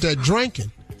help with that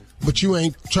drinking. But you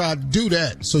ain't tried to do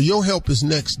that. So your help is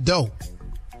next door.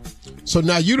 So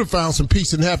now you done found some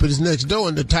peace and happiness next door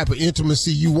and the type of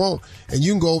intimacy you want. And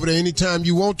you can go over there anytime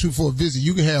you want to for a visit.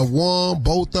 You can have one,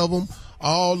 both of them,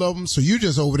 all of them. So you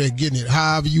just over there getting it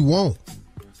however you want.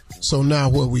 So now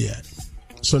where we at?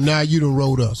 So now you done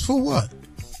wrote us. For what?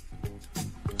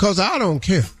 Because I don't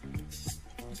care.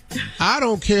 I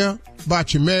don't care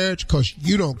about your marriage because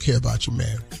you don't care about your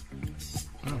marriage.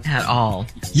 At all.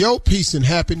 Your peace and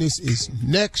happiness is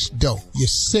next door. You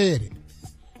said it.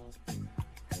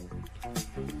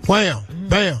 Wham,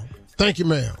 bam. Thank you,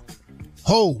 ma'am.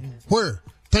 Ho, where?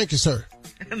 Thank you, sir.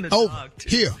 And the over, dog,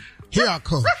 too. Here I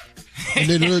come. And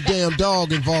then the little damn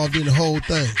dog involved in the whole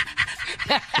thing.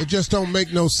 It just don't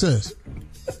make no sense.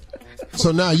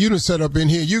 So now you done set up in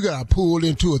here, you got pulled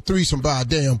into a threesome by a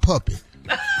damn puppy.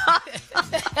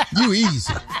 You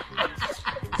easy.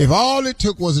 If all it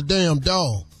took was a damn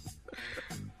dog.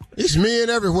 It's men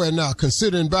everywhere now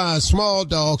considering buying small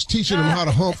dogs, teaching them how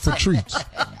to hump for treats.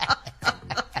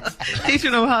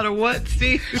 Teaching them how to what,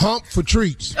 Steve? Hump for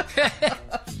treats.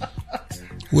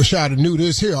 Wish I'd have knew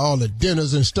this here, all the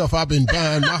dinners and stuff I've been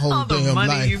buying my whole all the damn money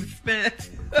life. You've spent.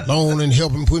 Loaning,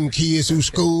 helping, putting kids through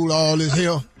school, all this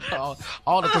hell.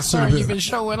 All the concern you've been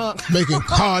showing up. Making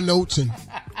car notes and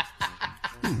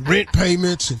rent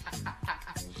payments and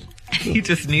you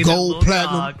just need gold, a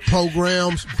platinum dog.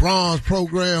 programs, bronze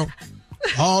program.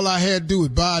 All I had to do was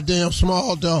buy a damn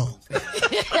small dog.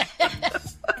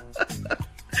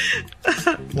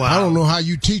 Wow. I don't know how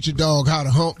you teach a dog how to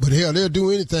hump, but hell, they'll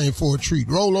do anything for a treat.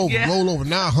 Roll over,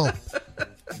 now hump.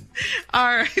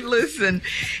 All right, listen.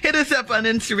 Hit us up on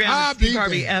Instagram at Steve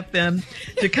Harvey FM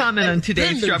to comment on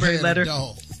today's Strawberry Letter.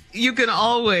 You can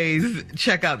always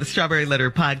check out the Strawberry Letter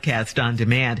podcast on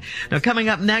demand. Now, coming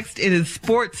up next, it is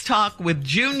Sports Talk with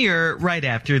Junior right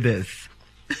after this.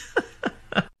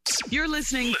 You're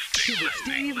listening to the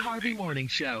Steve Harvey Morning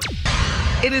Show.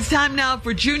 It is time now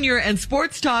for Junior and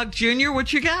Sports Talk. Junior,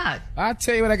 what you got? I'll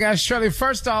tell you what I got, Shirley.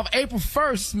 First off, April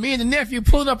 1st, me and the nephew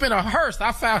pulling up in a hearse.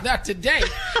 I found out today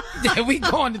that we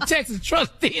going to Texas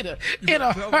Trust Theater in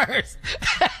a hearse.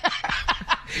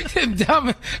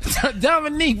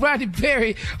 Dominique Rodney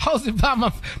Perry, hosted by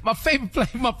my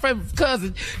favorite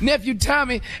cousin, nephew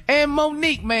Tommy, and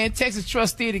Monique, man. Texas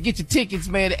Trust Theater. Get your tickets,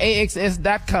 man, at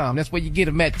AXS.com. That's where you get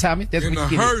them at, Tommy. That's in where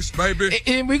the you get hearse, baby.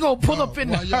 And we gonna pull up in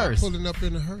the hearse. Pulling up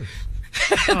in the hearse.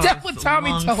 That's what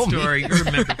Tommy told story. me. You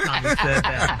remember Tommy said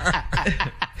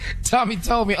that. Tommy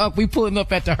told me, we pulling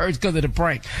up at the hearse because of the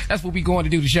prank. That's what we going to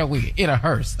do the show with, in a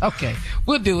hearse. Okay,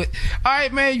 we'll do it. All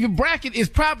right, man, your bracket is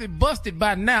probably busted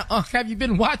by now. Have you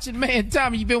been watching, man?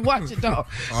 Tommy, you been watching, dog.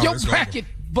 Your bracket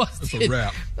busted. It's a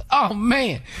wrap. Oh,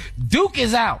 man. Duke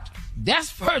is out. That's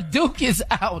for Duke is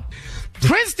out.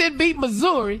 Princeton beat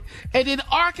Missouri, and then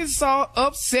Arkansas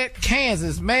upset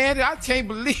Kansas, man. I can't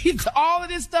believe all of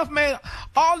this stuff, man.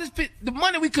 All this, the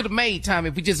money we could have made, Tommy,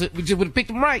 if we just would have picked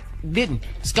them right. Didn't.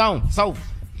 It's gone. It's over.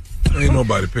 Ain't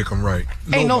nobody pick them right.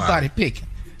 Ain't nobody picking.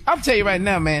 I'm telling you right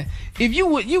now, man. If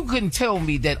you couldn't tell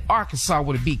me that Arkansas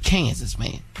would have beat Kansas,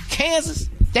 man.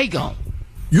 Kansas, they gone.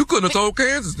 You couldn't have told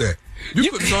Kansas that. You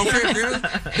couldn't have told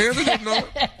Kansas. Kansas didn't know.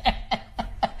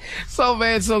 So,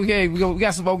 man, okay, we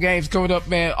got some more games coming up,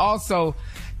 man. Also,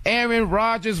 Aaron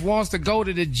Rodgers wants to go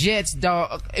to the Jets,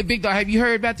 dog. Hey, Big Dog, have you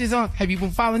heard about this? Have you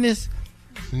been following this?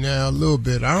 Now, a little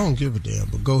bit. I don't give a damn,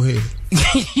 but go ahead.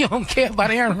 You don't care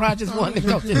about Aaron Rodgers wanting to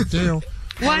go to the Jets?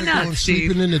 Why not,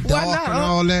 Steve? Sleeping in the dark and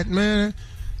all that, man.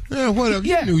 Man, whatever.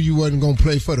 You knew you wasn't going to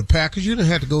play for the Packers. You didn't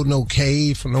have to go to no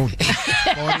cave for no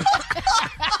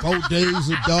 4 days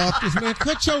of darkness, man.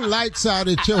 Cut your lights out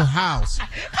at your house.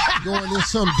 Going in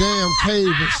some damn cave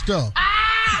and stuff.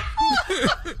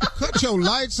 Cut your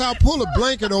lights out. Pull a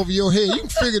blanket over your head. You can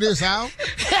figure this out.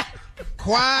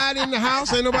 Quiet in the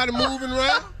house. Ain't nobody moving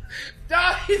around.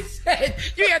 Dog, he said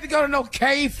you had to go to no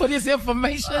cave for this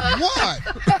information. What?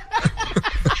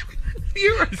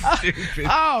 You're stupid.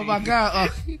 Oh, my God.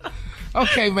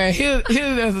 Okay, man. Here's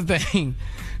the thing.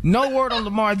 No word on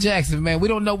Lamar Jackson, man. We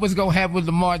don't know what's going to happen with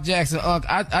Lamar Jackson.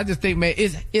 I just think, man,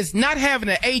 it's not having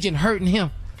an agent hurting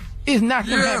him. It's not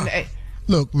him having an agent.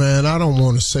 Look, man, I don't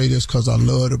want to say this because I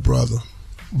love the brother.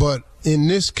 But in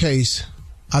this case,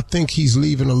 I think he's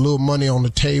leaving a little money on the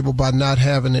table by not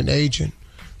having an agent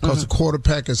because the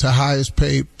quarterback is the highest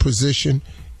paid position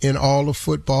in all of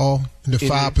football. And the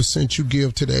 5% you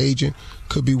give to the agent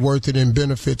could be worth it in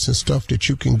benefits and stuff that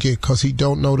you can get because he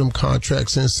don't know them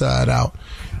contracts inside out.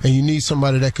 And you need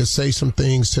somebody that could say some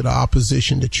things to the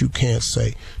opposition that you can't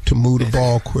say to move the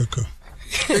ball quicker.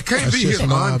 It can't be his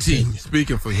auntie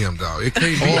speaking for him, dog. It can't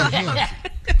be him.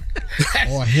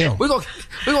 Or him. We're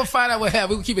gonna find out what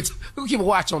happened. We're gonna keep a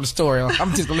watch on the story.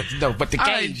 I'm just gonna let you know. But the All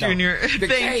game, right, Junior,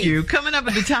 thank you. Coming up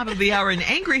at the top of the hour, an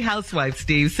angry housewife,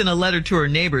 Steve, sent a letter to her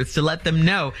neighbors to let them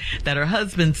know that her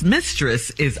husband's mistress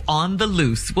is on the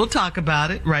loose. We'll talk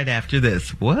about it right after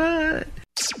this. What?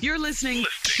 You're listening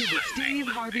to the Steve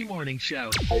Harvey Morning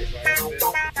Show.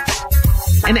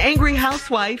 An angry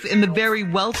housewife in the very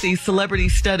wealthy,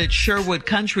 celebrity-studded Sherwood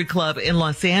Country Club in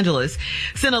Los Angeles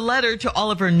sent a letter to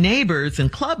all of her neighbors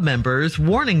and club members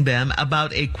warning them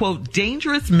about a, quote,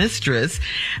 dangerous mistress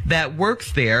that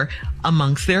works there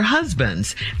amongst their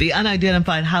husbands. The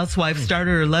unidentified housewife started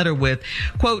her letter with,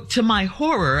 quote, to my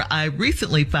horror, I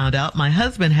recently found out my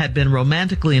husband had been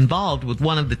romantically involved with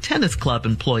one of the tennis club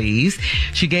employees.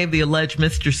 She gave the alleged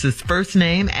mistress's first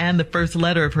name and the first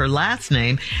letter of her last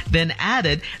name, then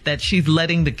added that she's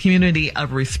letting the community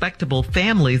of respectable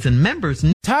families and members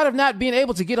know. Tired of not being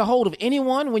able to get a hold of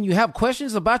anyone when you have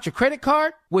questions about your credit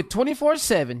card? With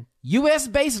 24/7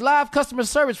 U.S.-based live customer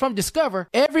service from Discover,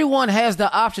 everyone has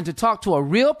the option to talk to a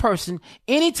real person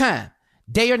anytime,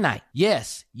 day or night.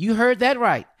 Yes, you heard that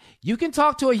right. You can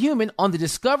talk to a human on the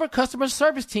Discover customer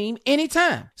service team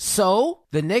anytime. So,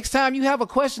 the next time you have a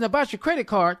question about your credit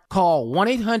card, call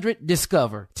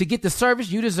 1-800-DISCOVER to get the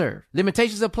service you deserve.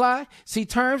 Limitations apply. See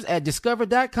terms at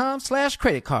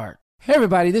discover.com/creditcard. Hey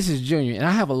everybody, this is Junior, and I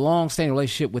have a long-standing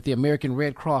relationship with the American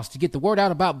Red Cross to get the word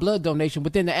out about blood donation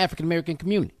within the African American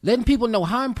community, letting people know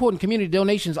how important community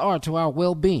donations are to our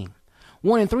well-being.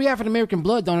 1 in 3 African American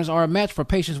blood donors are a match for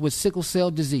patients with sickle cell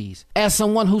disease. As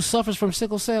someone who suffers from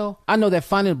sickle cell, I know that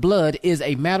finding blood is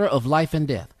a matter of life and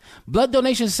death. Blood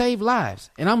donations save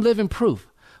lives, and I'm living proof.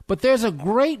 But there's a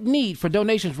great need for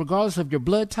donations regardless of your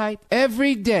blood type.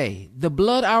 Every day, the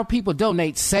blood our people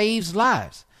donate saves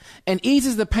lives and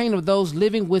eases the pain of those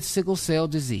living with sickle cell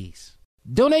disease.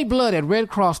 Donate blood at Red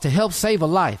Cross to help save a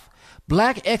life.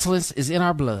 Black excellence is in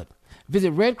our blood.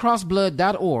 Visit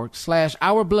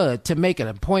redcrossblood.org/ourblood to make an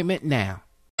appointment now.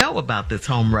 Know about this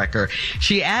homewrecker.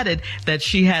 She added that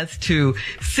she has to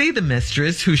see the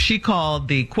mistress, who she called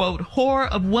the quote whore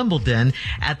of Wimbledon,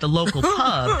 at the local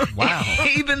pub. Wow.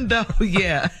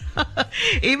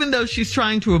 Even though she's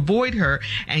trying to avoid her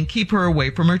and keep her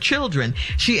away from her children.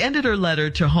 She ended her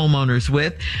letter to homeowners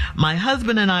with, "My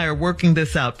husband and I are working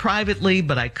this out privately,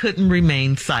 but I couldn't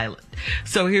remain silent."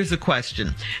 So here's a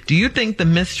question. Do you think the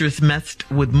mistress messed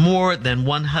with more than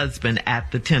one husband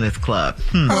at the tennis club?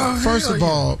 Well, first of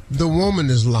all, the woman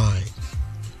is lying.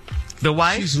 The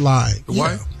wife? She's lying. The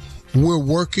wife? We're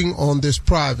working on this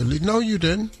privately. No, you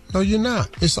didn't. No, you're not.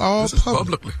 It's all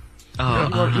publicly. You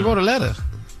wrote a letter.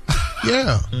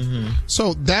 Yeah. Mm-hmm.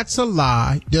 So that's a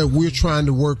lie that we're trying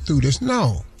to work through this.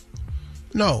 No,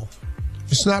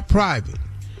 it's not private.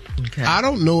 Okay. I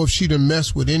don't know if she'd have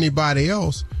messed with anybody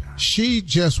else. She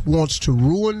just wants to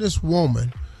ruin this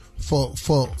woman for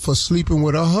sleeping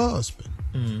with her husband.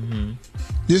 Mm-hmm.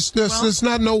 This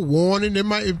not no warning. It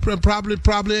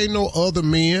probably ain't no other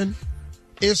men.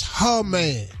 It's her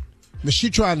man. But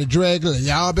she trying to drag her.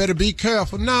 Y'all better be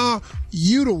careful. Nah,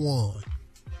 you the one.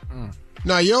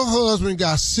 Now your husband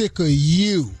got sick of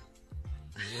you.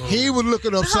 He was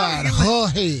looking upside her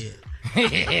head.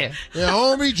 Yeah,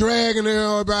 don't be dragging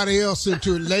everybody else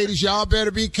into it. Ladies, y'all better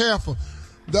be careful.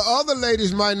 The other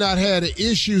ladies might not have the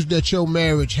issues that your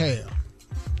marriage have.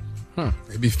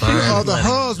 They be fine. The other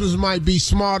husbands might be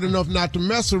smart enough not to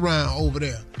mess around over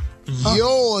there.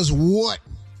 Yours what?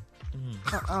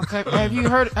 Okay. Have you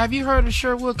heard of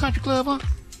Sherwood Country Club, huh?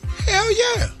 Hell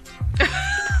yeah.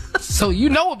 So you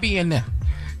know it be in there.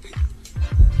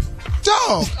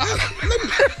 Dog.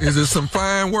 Is there some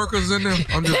fine workers in there?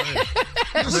 I'm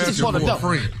just want to know.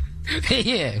 friend.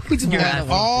 Yeah. We just want to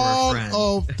know.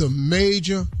 All of the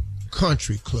major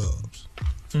country clubs,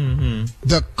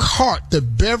 the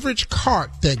beverage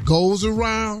cart that goes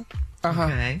around,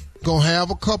 Okay. gonna have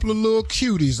a couple of little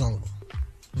cuties on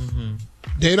them.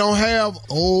 They don't have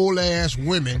old ass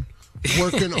women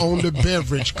working on the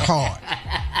beverage cart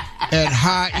at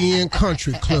high-end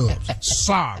country clubs.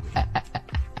 Sorry.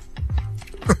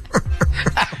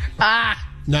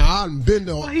 Now I've been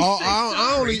to.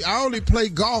 I only play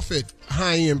golf at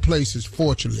high-end places.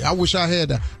 Fortunately, I wish I had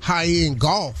the high-end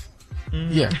golf.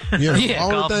 Yeah. You know, Yeah, the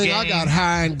only golf thing game. I got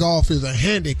high-end golf is a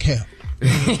handicap.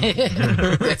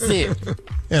 That's it.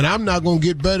 And I'm not gonna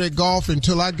get better at golf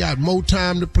until I got more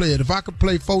time to play it. If I could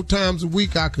play 4 times a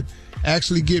week, I could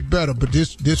actually get better. But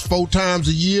this 4 times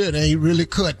a year, it ain't really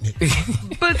cutting it.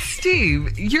 But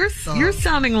Steve, you're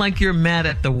sounding like you're mad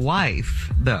at the wife,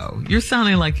 though. You're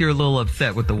sounding like you're a little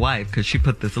upset with the wife because she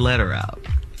put this letter out.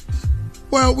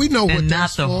 Well, we know what And not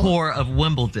that's the for. whore of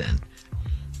Wimbledon.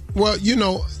 Well, you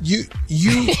know, you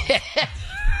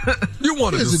You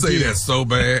wanted to Here's the say deal. that so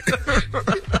bad.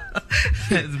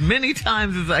 As many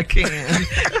times as I can.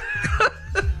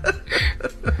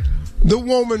 the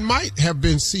woman might have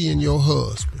been seeing your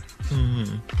husband.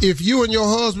 If you and your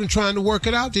husband trying to work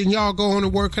it out, then y'all go on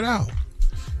and work it out.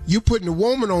 You putting the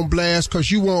woman on blast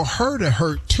because you want her to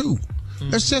hurt too.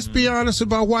 Let's just be honest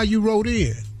about why you wrote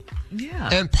in. Yeah.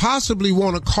 And possibly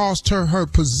want to cost her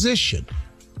position.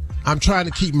 I'm trying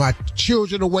to keep my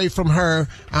children away from her.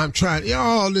 I'm trying,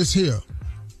 all this here.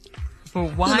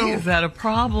 But why is that a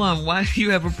problem? Why do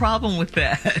you have a problem with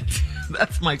that?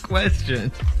 That's my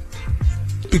question.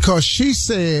 Because she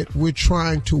said we're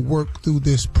trying to work through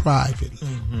this privately.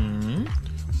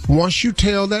 Once you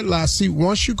tell that lie, see,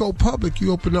 once you go public,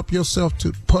 you open up yourself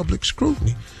to public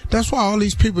scrutiny. That's why all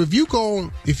these people, if you go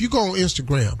on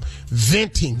Instagram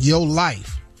venting your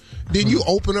life, then you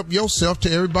open up yourself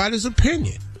to everybody's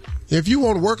opinion. If you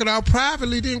want to work it out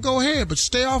privately, then go ahead, but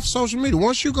stay off social media.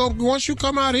 Once you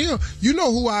come out here, you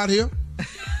know who out here.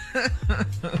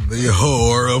 The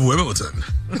whore of Wimbledon.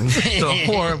 The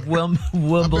whore of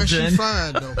Wimbledon. I bet she's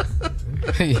fine, though.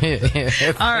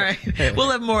 All right.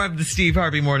 We'll have more of the Steve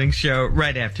Harvey Morning Show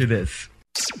right after this.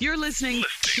 You're listening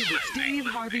To the Steve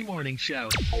Harvey Morning Show.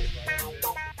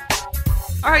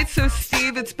 All right, so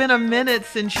Steve, it's been a minute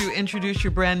since you introduced your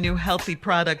brand new healthy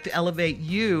product, Elevate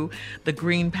You, the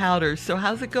green powder. So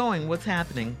how's it going? What's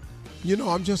happening? You know,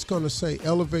 I'm just going to say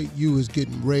Elevate You is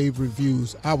getting rave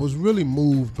reviews. I was really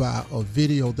moved by a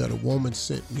video that a woman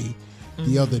sent me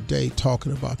the other day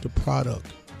talking about the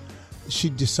product. She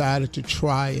decided to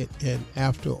try it, and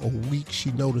after a week,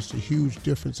 she noticed a huge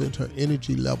difference in her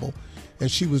energy level, and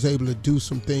she was able to do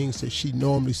some things that she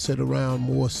normally sit around,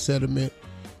 more sediment,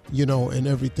 you know, and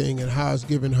everything, and how it's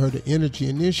giving her the energy.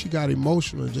 And then she got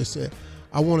emotional and just said,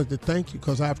 I wanted to thank you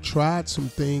because I've tried some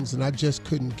things and I just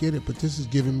couldn't get it, but this is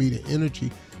giving me the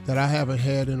energy that I haven't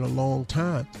had in a long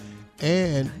time.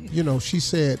 And, she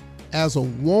said as a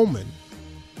woman,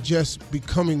 just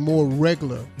becoming more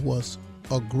regular was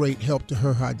a great help to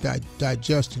her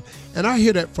digestion. And I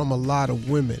hear that from a lot of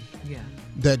women. Yeah.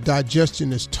 That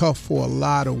digestion is tough for a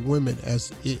lot of women,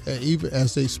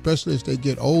 especially as they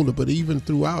get older. But even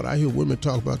throughout, I hear women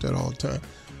talk about that all the time.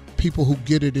 People who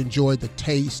get it enjoy the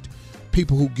taste.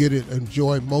 People who get it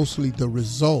enjoy mostly the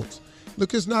results.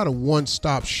 Look, it's not a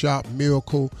one-stop shop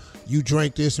miracle. You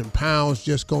drink this and pounds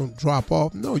just going to drop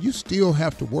off. No, you still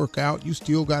have to work out. You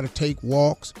still got to take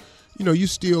walks. You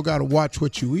still got to watch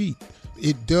what you eat.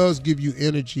 It does give you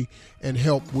energy and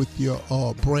help with your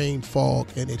brain fog,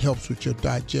 and it helps with your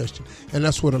digestion. And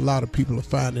that's what a lot of people are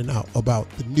finding out about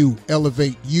the new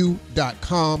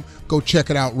ElevateU.com. Go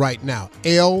check it out right now.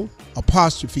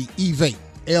 L''Evate,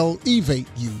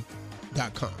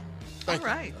 LEvateU.com. All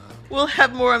right. We'll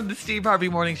have more of the Steve Harvey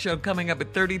Morning Show coming up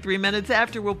at 33 minutes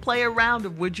after. We'll play a round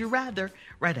of Would You Rather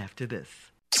right after this.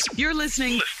 You're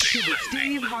listening to the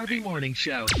Steve Harvey Morning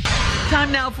Show.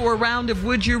 Time now for a round of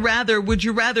Would You Rather. Would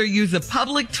you rather use a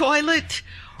public toilet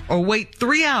or wait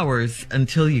 3 hours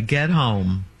until you get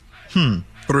home?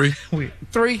 3,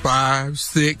 5,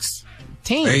 6,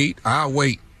 10, 8. I'll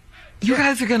wait. You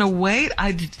guys are going to wait?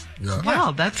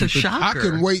 Wow, that's a shocker. I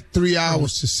can wait 3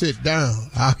 hours to sit down.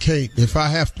 I can't. If I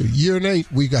have to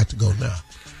urinate, we got to go now.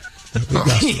 I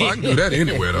can do that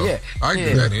anywhere, though. I can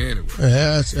do that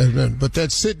anywhere. But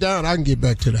that sit down, I can get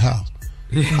back to the house.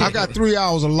 I got 3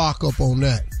 hours of lockup on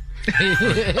that.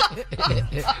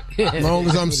 As long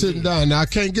as I'm sitting down. Now, I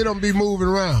can't get them to be moving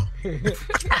around.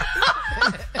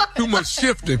 Too much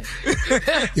shifting.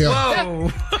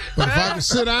 Whoa. But if I can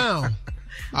sit down,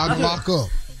 I can lock up.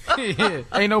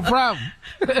 Ain't no problem.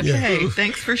 Hey,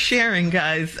 thanks for sharing,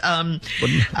 guys.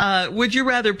 Would you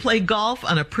rather play golf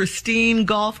on a pristine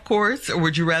golf course, or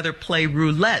would you rather play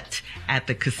roulette at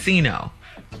the casino?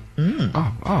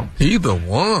 Either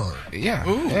one.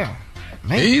 Yeah.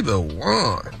 Man. Either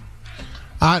one.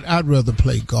 I'd rather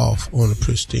play golf on a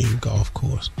pristine golf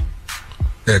course.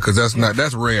 Yeah, because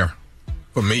that's rare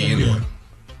for me anyway.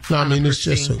 No, I mean, it's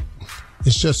just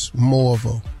more of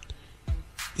a.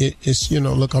 It's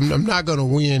look, I'm not going to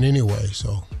win anyway,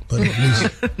 so, but at least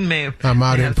I'm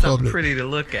out in public. Pretty to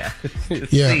look at.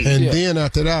 Then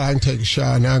after that, I can take a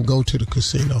shower and I can go to the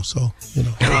casino. So,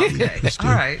 Okay. All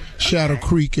right. Shadow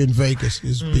Creek in Vegas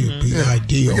is be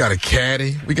ideal. We got a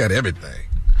caddy. We got everything.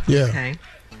 Yeah.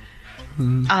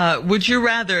 Okay. Would you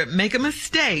rather make a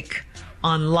mistake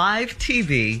on live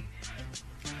TV,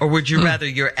 or would you rather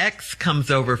your ex comes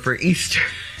over for Easter?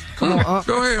 Go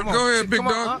ahead, big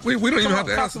dog. We don't even have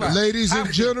to answer that. Ladies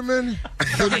and gentlemen,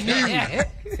 the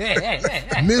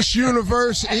new Miss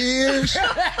Universe is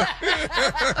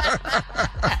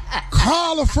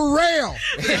Carla Farrell.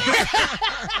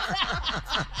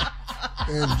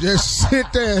 And just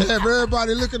sit there and have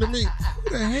everybody looking at me. Who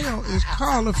the hell is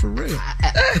Carla Farrell?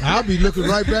 I'll be looking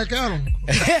right back at them.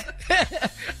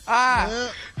 I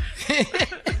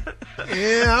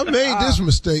made this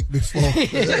mistake before.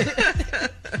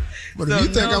 But if you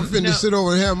think I'm finna sit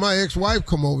over and have my ex-wife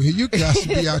come over here, you got to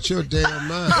be out your damn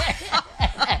mind.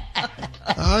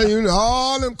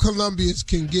 All them Colombians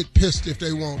can get pissed if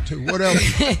they want to. Whatever.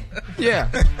 Yeah.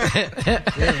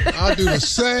 I'll do the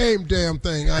same damn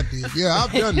thing I did. Yeah,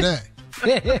 I've done that.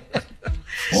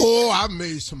 I've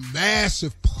made some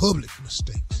massive public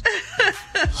mistakes.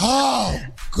 Oh,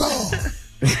 God.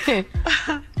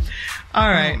 All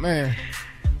right. Oh, man.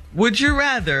 Would you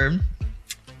rather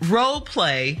role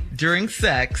play during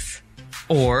sex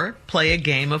or play a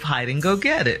game of hide and go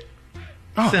get it?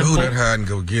 Simple. That hide and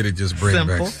go get it just brings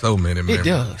back so many memories. It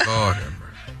does. God.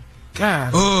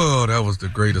 That was the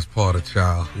greatest part of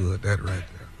childhood. That right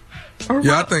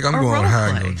there. I think I'm going to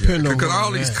hide and go get it. Because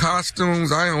all these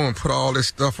costumes, I don't want to put all this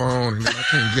stuff on, and I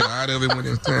can't get out of it when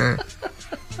it's time.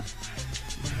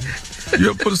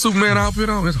 You ever put a Superman outfit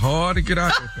on? It's hard to get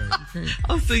out of that thing.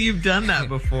 Oh, so you've done that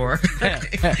before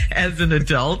as an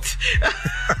adult.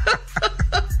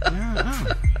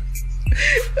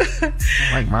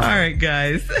 All right,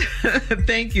 guys.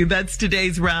 Thank you. That's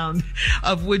today's round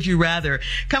of Would You Rather.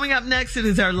 Coming up next, it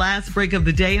is our last break of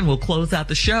the day, and we'll close out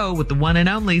the show with the one and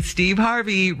only Steve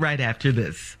Harvey right after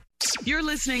this. You're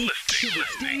listening to the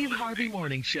Steve Harvey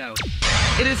Morning Show.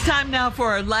 It is time now for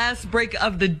our last break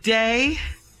of the day.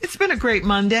 It's been a great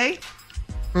Monday.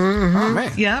 Mm-hmm. Oh,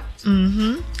 man. Yep.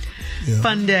 Mm-hmm. Yeah.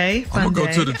 Fun day. I'm gonna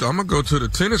go to the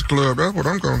tennis club. That's what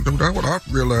I'm gonna do. That's what I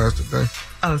realized today.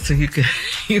 Oh, so you can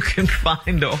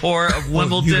find the whore of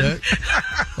Wimbledon.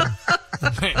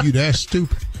 You that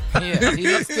stupid. Yeah, he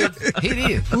is stupid.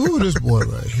 He is. Who this boy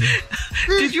right here?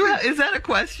 Is that a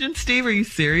question, Steve? Are you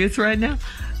serious right now?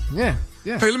 Yeah.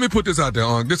 Yeah. Hey, let me put this out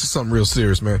there. This is something real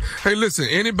serious, man. Hey, listen,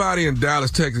 anybody in Dallas,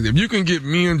 Texas, if you can get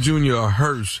me and Junior a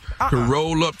hearse to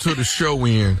roll up to the show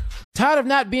in. Tired of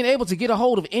not being able to get a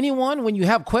hold of anyone when you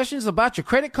have questions about your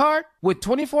credit card? With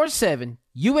 24/7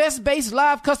 U.S.-based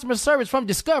live customer service from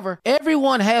Discover,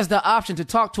 everyone has the option to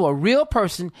talk to a real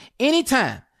person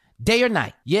anytime, day or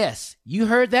night. Yes, you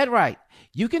heard that right.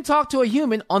 You can talk to a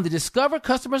human on the Discover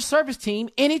customer service team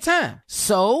anytime.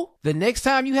 So, the next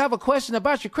time you have a question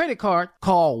about your credit card,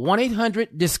 call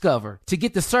 1-800-DISCOVER to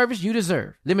get the service you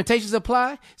deserve. Limitations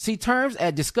apply. See terms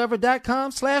at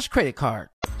discover.com/credit card.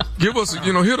 Give us,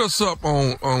 hit us up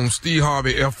on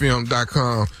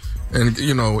SteveHarveyFM.com. And,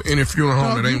 any funeral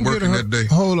home that ain't working that day.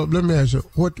 Hold up, let me ask you.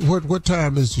 What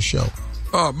time is the show?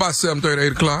 About 7:30,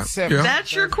 8 o'clock. Yeah.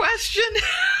 That's your question?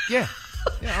 Yeah.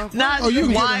 Not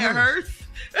why a hearse?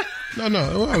 No,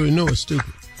 I already know it's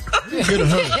stupid. Get a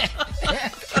hearse.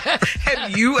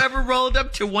 Have you ever rolled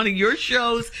up to one of your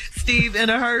shows, Steve, in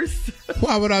a hearse?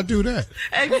 Why would I do that?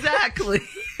 Exactly.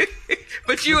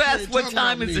 But you asked what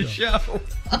time is the show.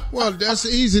 Well, that's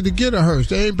easy to get a hearse.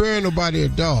 They ain't burying nobody a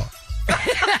dog.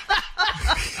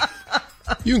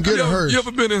 You can get a hearse. You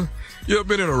ever been in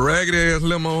a ragged ass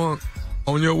limo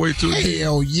on your way to?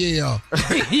 Hell yeah.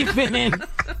 You've been in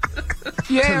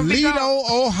Toledo,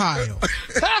 Ohio.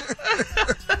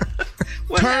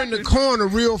 Turned the corner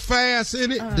real fast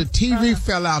in it. The TV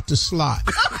fell out the slot.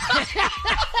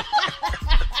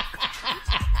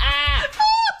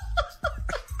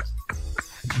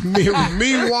 Me,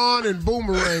 Juan, and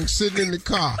Boomerang sitting in the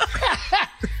car.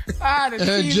 And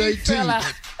JT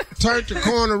turned the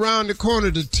corner around the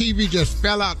corner. The TV just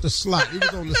fell out the slot. It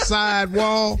was on the side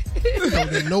wall so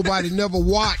that nobody never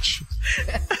watched.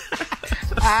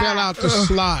 Fell out the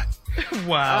slot.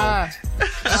 Wow.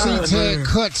 Seats had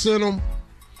cuts in them.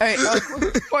 Hey,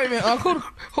 wait a minute,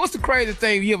 what's the craziest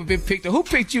thing you ever been picked up? Who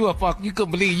picked you up? You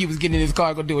couldn't believe you was getting in this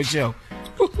car going to do a show.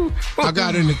 I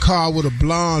got in the car with a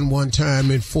blonde one time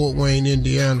in Fort Wayne,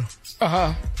 Indiana.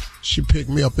 Uh-huh. She picked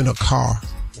me up in a car.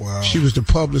 Wow. She was the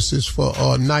publicist for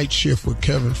Night Shift with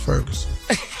Kevin Ferguson.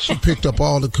 She picked up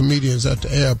all the comedians at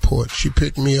the airport. She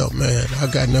picked me up, man. I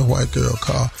got in that white girl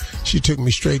car. She took me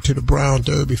straight to the Brown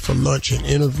Derby for lunch and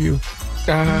interview.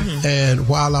 Uh-huh. And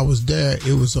while I was there,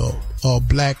 it was a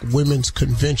black women's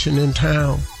convention in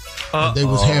town. And they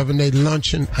was having their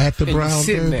luncheon at the Brown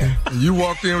Derby. There. You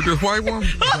walked in with this white woman?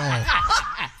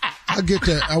 I get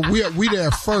there. We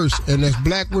there first, and as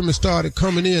black women started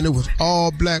coming in, it was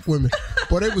all black women.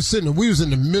 Boy, they was sitting there. We was in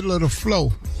the middle of the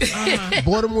flow.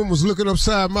 Boy, them women was looking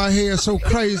upside my head so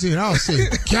crazy, and I was saying,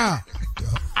 God.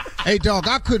 Hey, dog,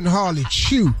 I couldn't hardly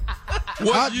chew.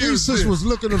 These sisters was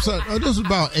looking upside. This was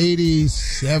about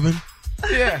 87.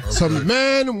 Yeah. So,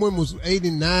 man, them women was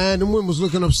 89. Them women was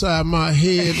looking upside my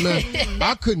head, man.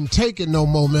 I couldn't take it no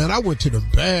more, man. I went to the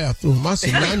bathroom. I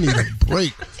said, man, I need a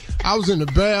break. I was in the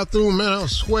bathroom, man. I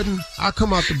was sweating. I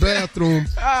come out the bathroom,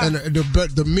 and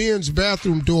the men's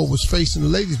bathroom door was facing the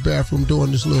ladies' bathroom door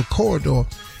in this little corridor.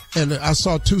 And I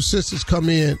saw two sisters come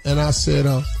in, and I said,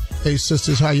 hey,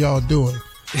 sisters, how y'all doing?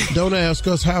 Don't ask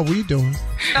us how we doing.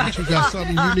 But you got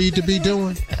something you need to be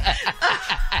doing?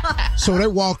 So they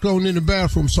walked on in the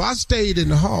bathroom. So I stayed in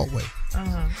the hallway.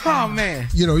 Oh, man.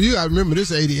 You got to remember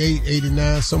this 88,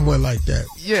 89, somewhere like that.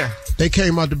 Yeah. They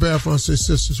came out the bathroom and said,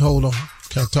 sisters, hold on.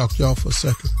 Can I talk to y'all for a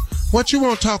second? What you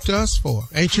want to talk to us for?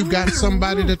 Ain't you got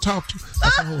somebody to talk to? I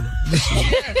said, hold on. Listen.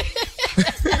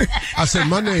 I said,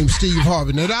 my name's Steve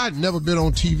Harvey. Now, I'd never been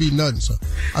on TV, nothing, so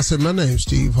I said, my name's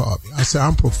Steve Harvey. I said,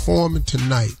 I'm performing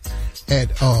tonight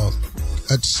at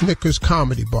Snickers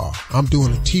Comedy Bar. I'm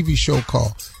doing a TV show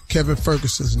called Kevin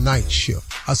Ferguson's Night Shift.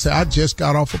 I said, I just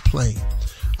got off a plane.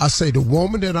 I say, the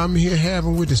woman that I'm here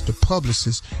having with is the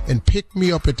publicist and picked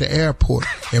me up at the airport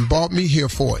and brought me here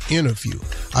for an interview.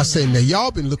 I say, now y'all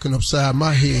been looking upside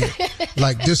my head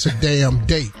like this a damn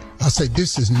date. I say,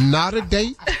 this is not a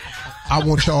date. I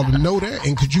want y'all to know that.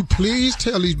 And could you please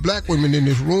tell these black women in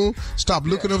this room, stop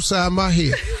looking upside my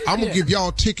head. I'm going to give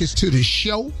y'all tickets to the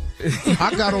show.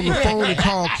 I got on the phone and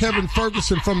called Kevin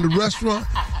Ferguson from the restaurant.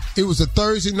 It was a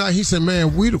Thursday night. He said,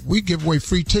 man, we give away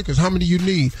free tickets. How many you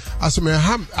need? I said, man,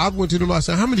 I went to them. I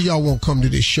said, how many of y'all won't come to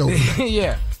this show tonight?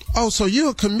 Yeah. Oh, so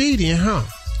you're a comedian, huh?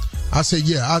 I said,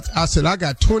 yeah. I said, I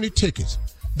got 20 tickets.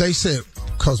 They said,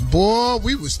 because, boy,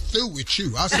 we was through with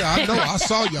you. I said, I know. I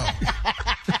saw y'all.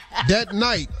 That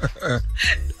night,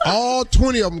 all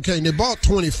 20 of them came. They bought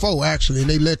 24, actually, and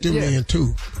they let them in,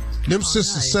 too. Them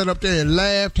sisters sat up there and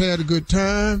laughed, had a good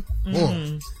time.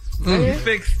 You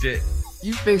fixed it.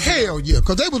 Hell yeah,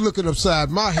 because they was looking upside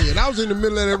my head. I was in the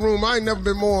middle of that room. I ain't never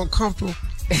been more uncomfortable.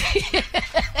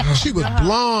 She was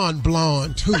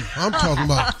blonde too. I'm talking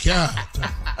about God.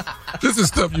 This is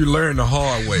stuff you learn the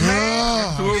hard way.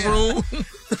 To a room.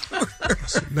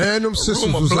 Man, them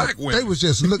sisters was like, they was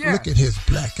just look at his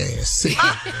black ass sitting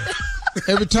there.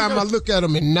 Every time I look at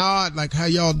them and nod, like, how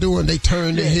y'all doing? They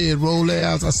turn their head, roll their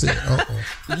eyes. I said,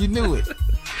 You knew it.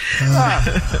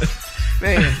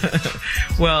 Man.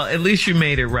 Well, at least you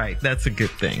made it right. That's a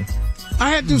good thing. I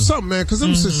had to do something, man, because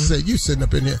them sisters said, you sitting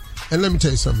up in here. And let me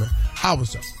tell you something, man. I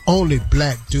was the only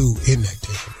black dude in that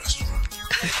damn restaurant.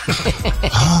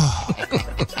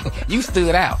 You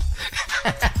stood out.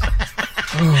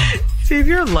 Steve,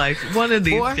 your life, one of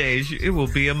these days, it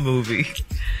will be a movie.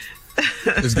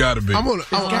 It's got to be. I want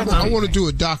to do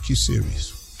a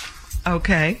docuseries.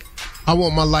 Okay. I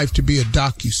want my life to be a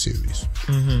docuseries.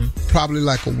 Probably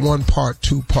like a 1-part,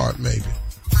 2-part, maybe.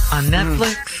 On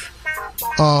Netflix?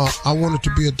 I want it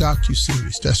to be a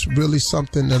docuseries. That's really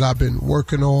something that I've been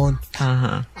working on.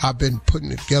 I've been putting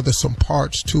together some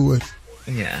parts to it.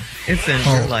 Yeah, it's in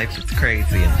your life. It's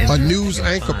crazy. A news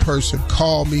anchor person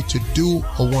called me to do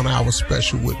a 1-hour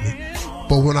special with me.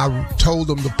 But when I told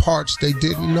them the parts they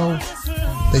didn't know,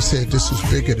 they said this is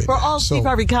bigger than For that. all Steve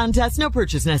Harvey contests, no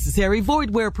purchase necessary,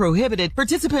 void where prohibited.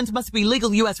 Participants must be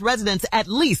legal U.S. residents at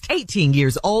least 18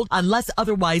 years old unless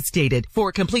otherwise stated.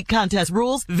 For complete contest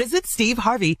rules, visit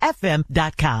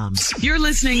SteveHarveyFM.com. You're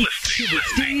listening to the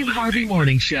Steve Harvey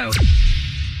Morning Show.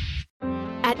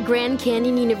 At Grand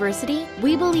Canyon University,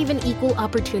 we believe in equal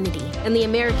opportunity, and the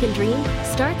American dream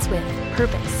starts with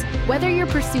purpose. Whether your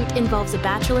pursuit involves a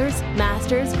bachelor's,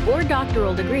 master's, or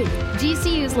doctoral degree,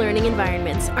 GCU's learning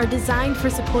environments are designed for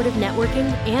supportive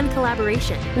networking and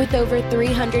collaboration. With over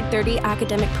 330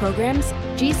 academic programs,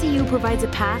 GCU provides a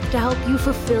path to help you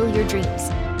fulfill your dreams.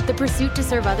 The pursuit to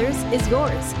serve others is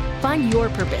yours. Find your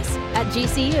purpose at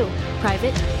GCU.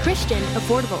 Private, Christian,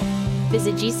 affordable.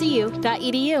 Visit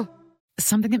gcu.edu.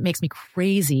 Something that makes me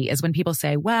crazy is when people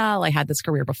say, well, I had this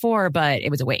career before, but it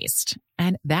was a waste.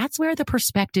 And that's where the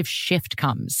perspective shift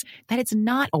comes, that it's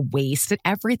not a waste, that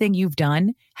everything you've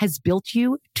done has built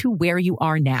you to where you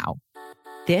are now.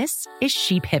 This is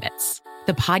She Pivots,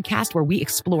 the podcast where we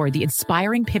explore the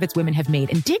inspiring pivots women have made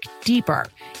and dig deeper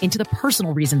into the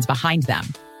personal reasons behind them.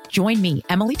 Join me,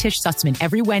 Emily Tish Sussman,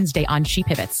 every Wednesday on She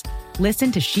Pivots.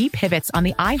 Listen to She Pivots on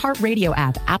the iHeartRadio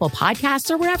app, Apple Podcasts,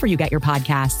 or wherever you get your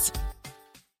podcasts.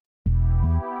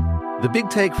 The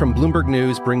Big Take from Bloomberg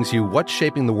News brings you what's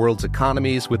shaping the world's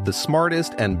economies with the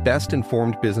smartest and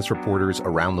best-informed business reporters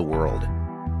around the world.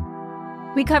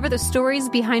 We cover the stories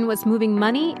behind what's moving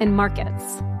money and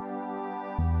markets,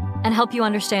 and help you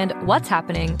understand what's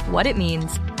happening, what it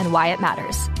means, and why it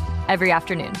matters every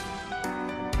afternoon.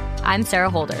 I'm Sarah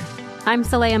Holder. I'm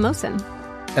Saleha Mohsen.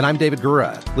 And I'm David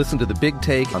Gura. Listen to The Big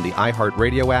Take on the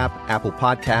iHeartRadio app, Apple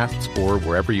Podcasts, or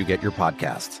wherever you get your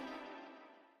podcasts.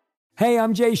 Hey,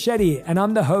 I'm Jay Shetty, and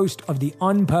I'm the host of the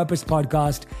On Purpose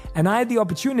podcast, and I had the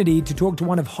opportunity to talk to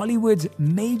one of Hollywood's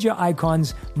major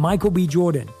icons, Michael B.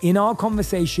 Jordan. In our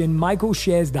conversation, Michael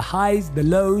shares the highs, the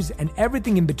lows, and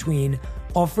everything in between,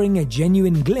 offering a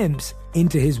genuine glimpse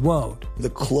into his world.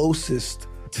 The closest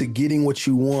to getting what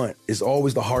you want is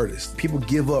always the hardest. People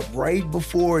give up right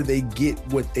before they get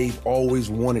what they've always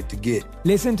wanted to get.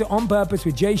 Listen to On Purpose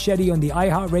with Jay Shetty on the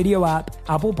iHeartRadio app,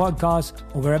 Apple Podcasts,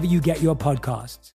 or wherever you get your podcasts.